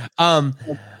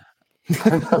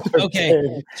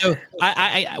 Okay, so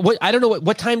I don't know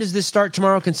what time does this start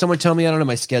tomorrow? Can someone tell me? I don't have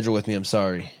my schedule with me. I'm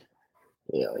sorry.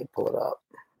 Yeah, let me pull it up.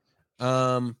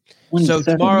 So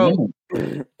tomorrow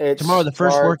the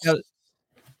first workout.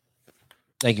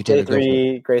 Thank you, Taylor.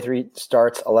 Grade 3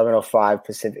 starts 11:05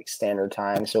 Pacific Standard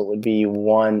Time, so it would be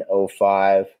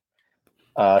 1:05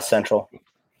 Central.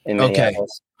 in Okay.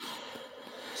 Minneapolis.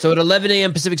 So at 11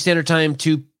 a.m. Pacific Standard Time,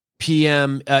 2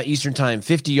 p.m. Eastern Time,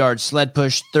 50 yards sled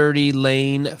push, 30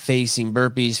 lane facing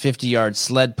burpees, 50 yards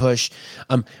sled push.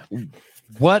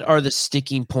 What are the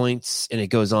sticking points? And it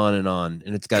goes on,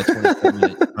 and it's got a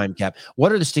 24-minute time cap.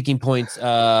 What are the sticking points,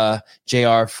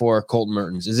 JR, for Colton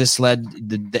Mertens? Is this sled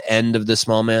the end of the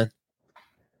small man?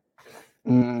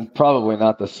 Probably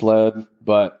not the sled,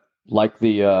 but like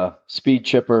the speed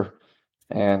chipper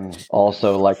and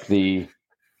also like the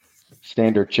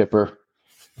standard chipper,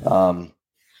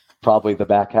 probably the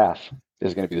back half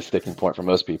is going to be the sticking point for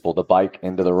most people, the bike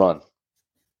into the run.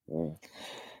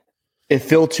 If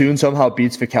Phil Toon somehow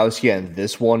beats Fikowski on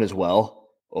this one as well,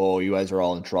 oh, you guys are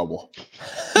all in trouble.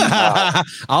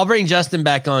 I'll bring Justin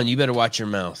back on. You better watch your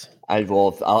mouth.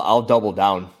 I'll double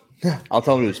down. I'll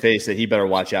tell him to his face that he better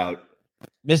watch out.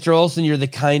 Mr. Olson, you're the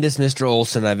kindest Mr.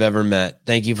 Olson I've ever met.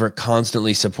 Thank you for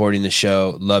constantly supporting the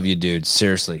show. Love you, dude.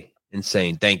 Seriously.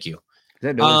 Insane. Thank you. Is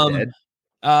that no dead?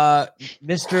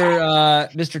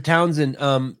 Mr. Townsend,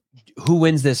 who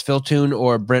wins this, Phil Toon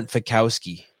or Brent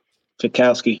Fikowski?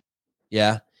 Fikowski.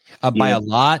 Yeah. By a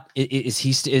lot.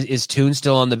 Is Toon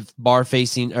still on the bar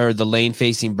facing or the lane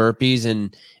facing burpees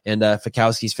and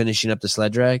Fikowski's finishing up the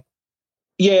sled drag?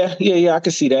 Yeah. I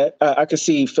can see that. I can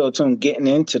see Phil Toon getting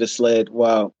into the sled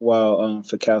while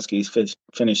Fikowski's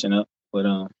finishing up. But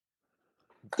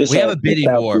we have a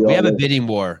bidding war. We have a bidding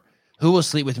war. Who will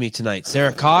sleep with me tonight,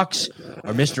 Sarah Cox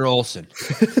or Mr. Olson?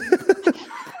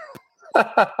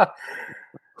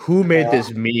 Who made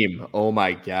this meme? Oh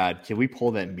my God! Can we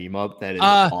pull that meme up? That is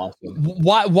awesome.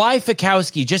 Why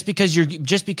Fikowski? Just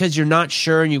because you're not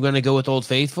sure and you're going to go with Old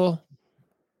Faithful?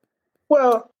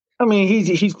 Well, I mean,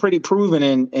 he's pretty proven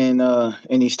in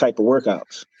these type of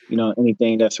workouts. You know,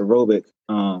 anything that's aerobic.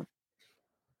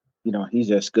 You know, he's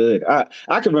just good.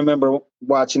 I can remember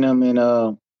watching him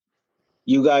in.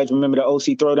 You guys remember the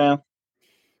OC Throwdown?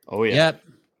 Oh yeah. Yep.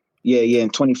 Yeah. In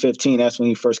 2015, that's when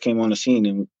he first came on the scene,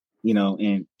 and you know,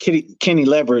 and Kenny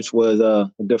Leverage was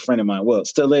a good friend of mine. Well,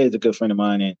 still is a good friend of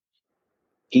mine, and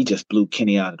he just blew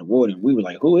Kenny out of the water. And we were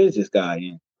like, "Who is this guy?" And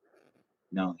you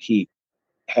know, he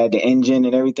had the engine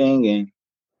and everything, and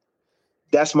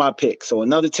that's my pick. So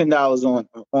another $10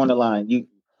 on the line.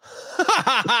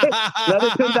 Another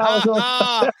 $10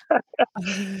 on.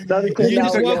 Another $10 You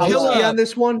just woke Hiller on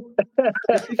this one.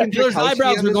 Hiller's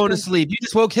eyebrows were going to sleep. You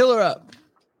just woke Hiller up.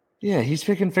 Yeah, he's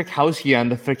picking Fikowski on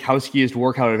the Fikowskiest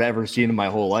workout I've ever seen in my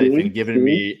whole life, and giving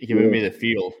me the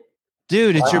feel.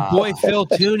 Dude, it's your boy Phil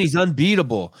Toon. He's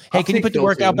unbeatable. Hey, can you put the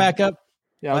workout back up?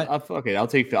 Yeah, I'll put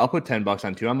 $10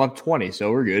 on 2. I'm up 20,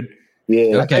 so we're good.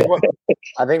 Yeah. Okay.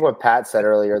 I think what Pat said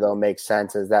earlier though makes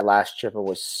sense. Is that last chipper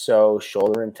was so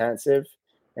shoulder intensive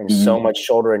and so much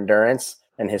shoulder endurance,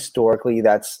 and historically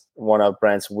that's one of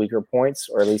Brent's weaker points,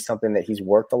 or at least something that he's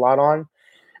worked a lot on.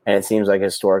 And it seems like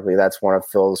historically that's one of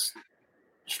Phil's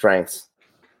strengths.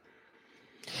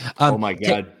 Oh my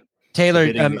God, Taylor!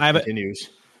 I have continues.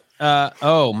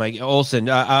 Oh my Olson!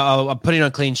 I'm putting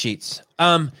on clean sheets.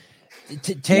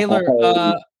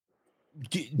 Taylor,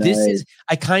 this is.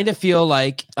 I kind of feel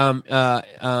like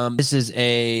this is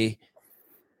a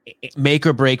make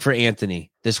or break for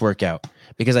Anthony. This workout,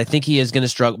 because I think he is going to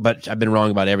struggle. But I've been wrong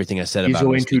about everything I said. He's about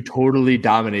him. He's going to totally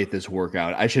dominate this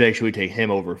workout. I should actually take him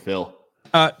over Phil.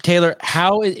 Taylor,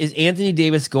 how is Anthony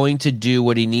Davis going to do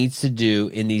what he needs to do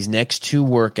in these next 2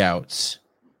 workouts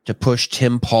to push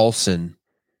Tim Paulson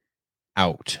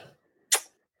out?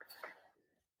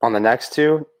 On the next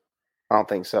 2, I don't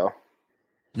think so.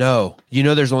 No,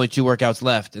 there's only 2 workouts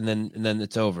left, and then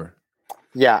it's over.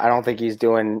 Yeah, I don't think he's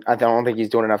doing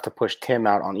enough to push Tim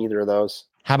out on either of those.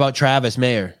 How about Travis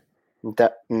Mayer?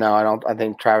 No, I don't. I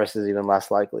think Travis is even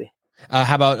less likely.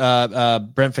 How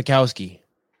about Brent Fikowski?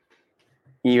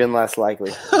 Even less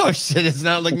likely. Oh shit, it's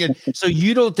not looking good. So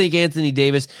you don't think Anthony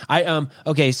Davis?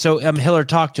 Okay. So Hiller,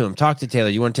 talk to him. Talk to Taylor.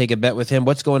 You want to take a bet with him?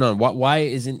 What's going on? Why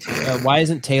isn't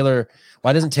Taylor?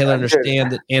 Why doesn't Taylor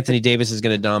understand that Anthony Davis is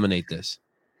going to dominate this?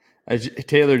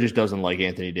 Taylor just doesn't like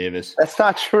Anthony Davis. That's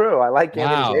not true. I like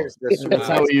Anthony Davis. That's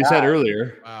not what you said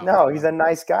earlier. Wow. No, he's a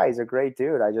nice guy. He's a great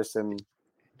dude. I just am.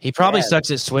 He probably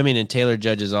sucks at swimming, and Taylor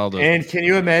judges all those. And can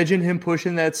you imagine him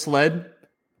pushing that sled?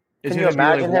 Can you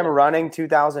imagine him running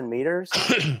 2,000 meters?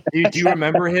 Do you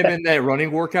remember him in that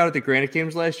running workout at the Granite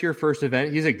Games last year, first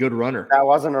event? He's a good runner. That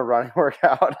wasn't a running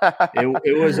workout. It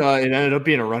was. It ended up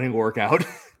being a running workout.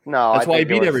 No, that's why he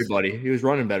beat everybody. He was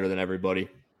running better than everybody.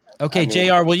 Okay,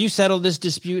 JR, will you settle this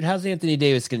dispute? How's Anthony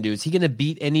Davis going to do? Is he going to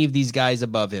beat any of these guys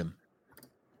above him?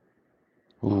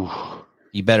 Ooh.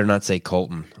 You better not say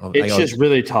Colton. It's just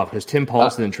really tough because Tim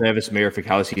Paulson and Travis Mayer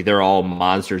Fikowski, they're all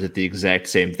monsters at the exact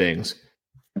same things.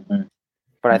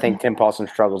 But I think Tim Paulson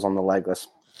struggles on the legless.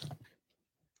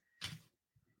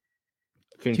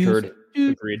 Concurred.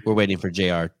 Agreed. We're waiting for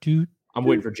JR. I'm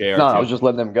waiting for JR. No, I was just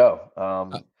letting them go.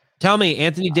 Tell me,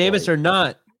 Anthony Davis or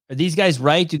not? Are these guys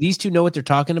right? Do these two know what they're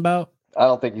talking about? I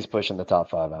don't think he's pushing the top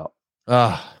 5 out.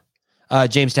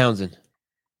 James Townsend.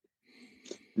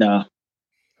 No.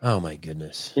 Oh my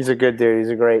goodness. He's a good dude. He's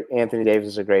a great Anthony Davis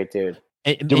is a great dude.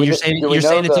 And you're saying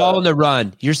it's all in the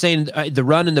run. You're saying the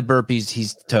run and the burpees,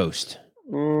 he's toast.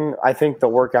 I think the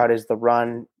workout is the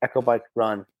run, echo bike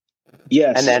run.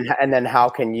 Yes. And then how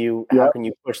can you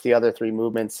push the other 3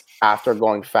 movements after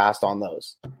going fast on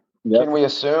those? Yep. Can we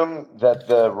assume that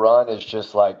the run is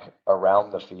just like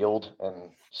around the field in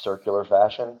circular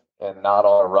fashion and not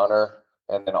on a runner?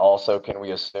 And then also, can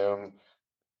we assume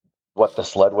what the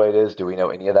sled weight is? Do we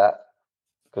know any of that?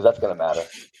 Because that's going to matter.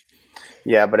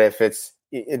 Yeah, but if it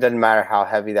doesn't matter how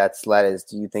heavy that sled is.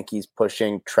 Do you think he's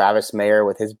pushing Travis Mayer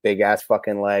with his big ass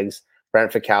fucking legs?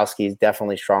 Brent Fikowski is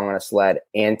definitely strong on a sled,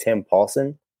 and Tim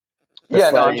Paulson.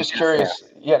 I'm just curious.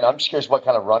 I'm just curious what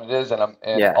kind of run it is, and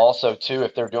also too,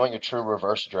 if they're doing a true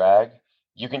reverse drag,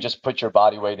 you can just put your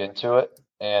body weight into it,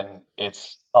 and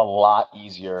it's a lot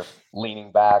easier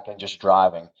leaning back and just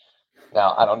driving.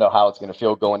 Now, I don't know how it's going to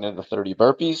feel going into the 30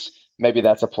 burpees. Maybe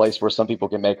that's a place where some people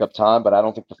can make up time, but I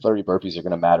don't think the 30 burpees are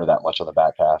going to matter that much on the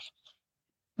back half.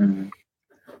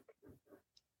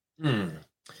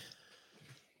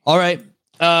 All right.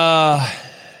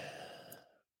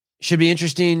 Should be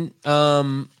interesting.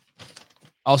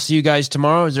 I'll see you guys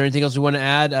tomorrow. Is there anything else we want to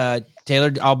add?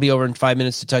 Taylor, I'll be over in 5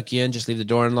 minutes to tuck you in. Just leave the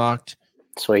door unlocked.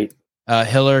 Sweet.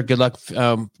 Hiller, good luck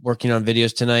working on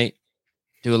videos tonight.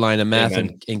 Do a line of math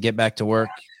and get back to work.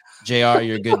 JR,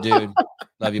 you're a good dude.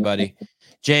 Love you, buddy.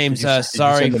 James,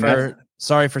 sorry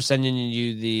for sending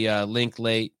you the link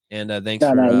late, and thanks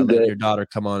for letting your daughter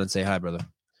come on and say hi, brother.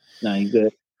 No, you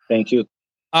good. Thank you.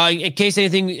 In case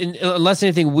unless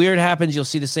anything weird happens, you'll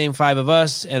see the same 5 of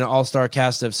us and an all-star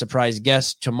cast of surprise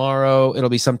guests tomorrow. It'll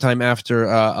be sometime after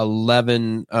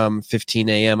 11:15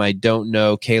 a.m. I don't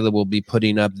know. Kayla will be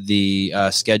putting up the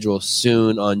schedule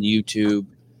soon on YouTube.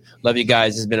 Love you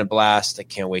guys. It's been a blast. I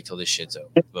can't wait till this shit's over.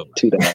 Bye-bye.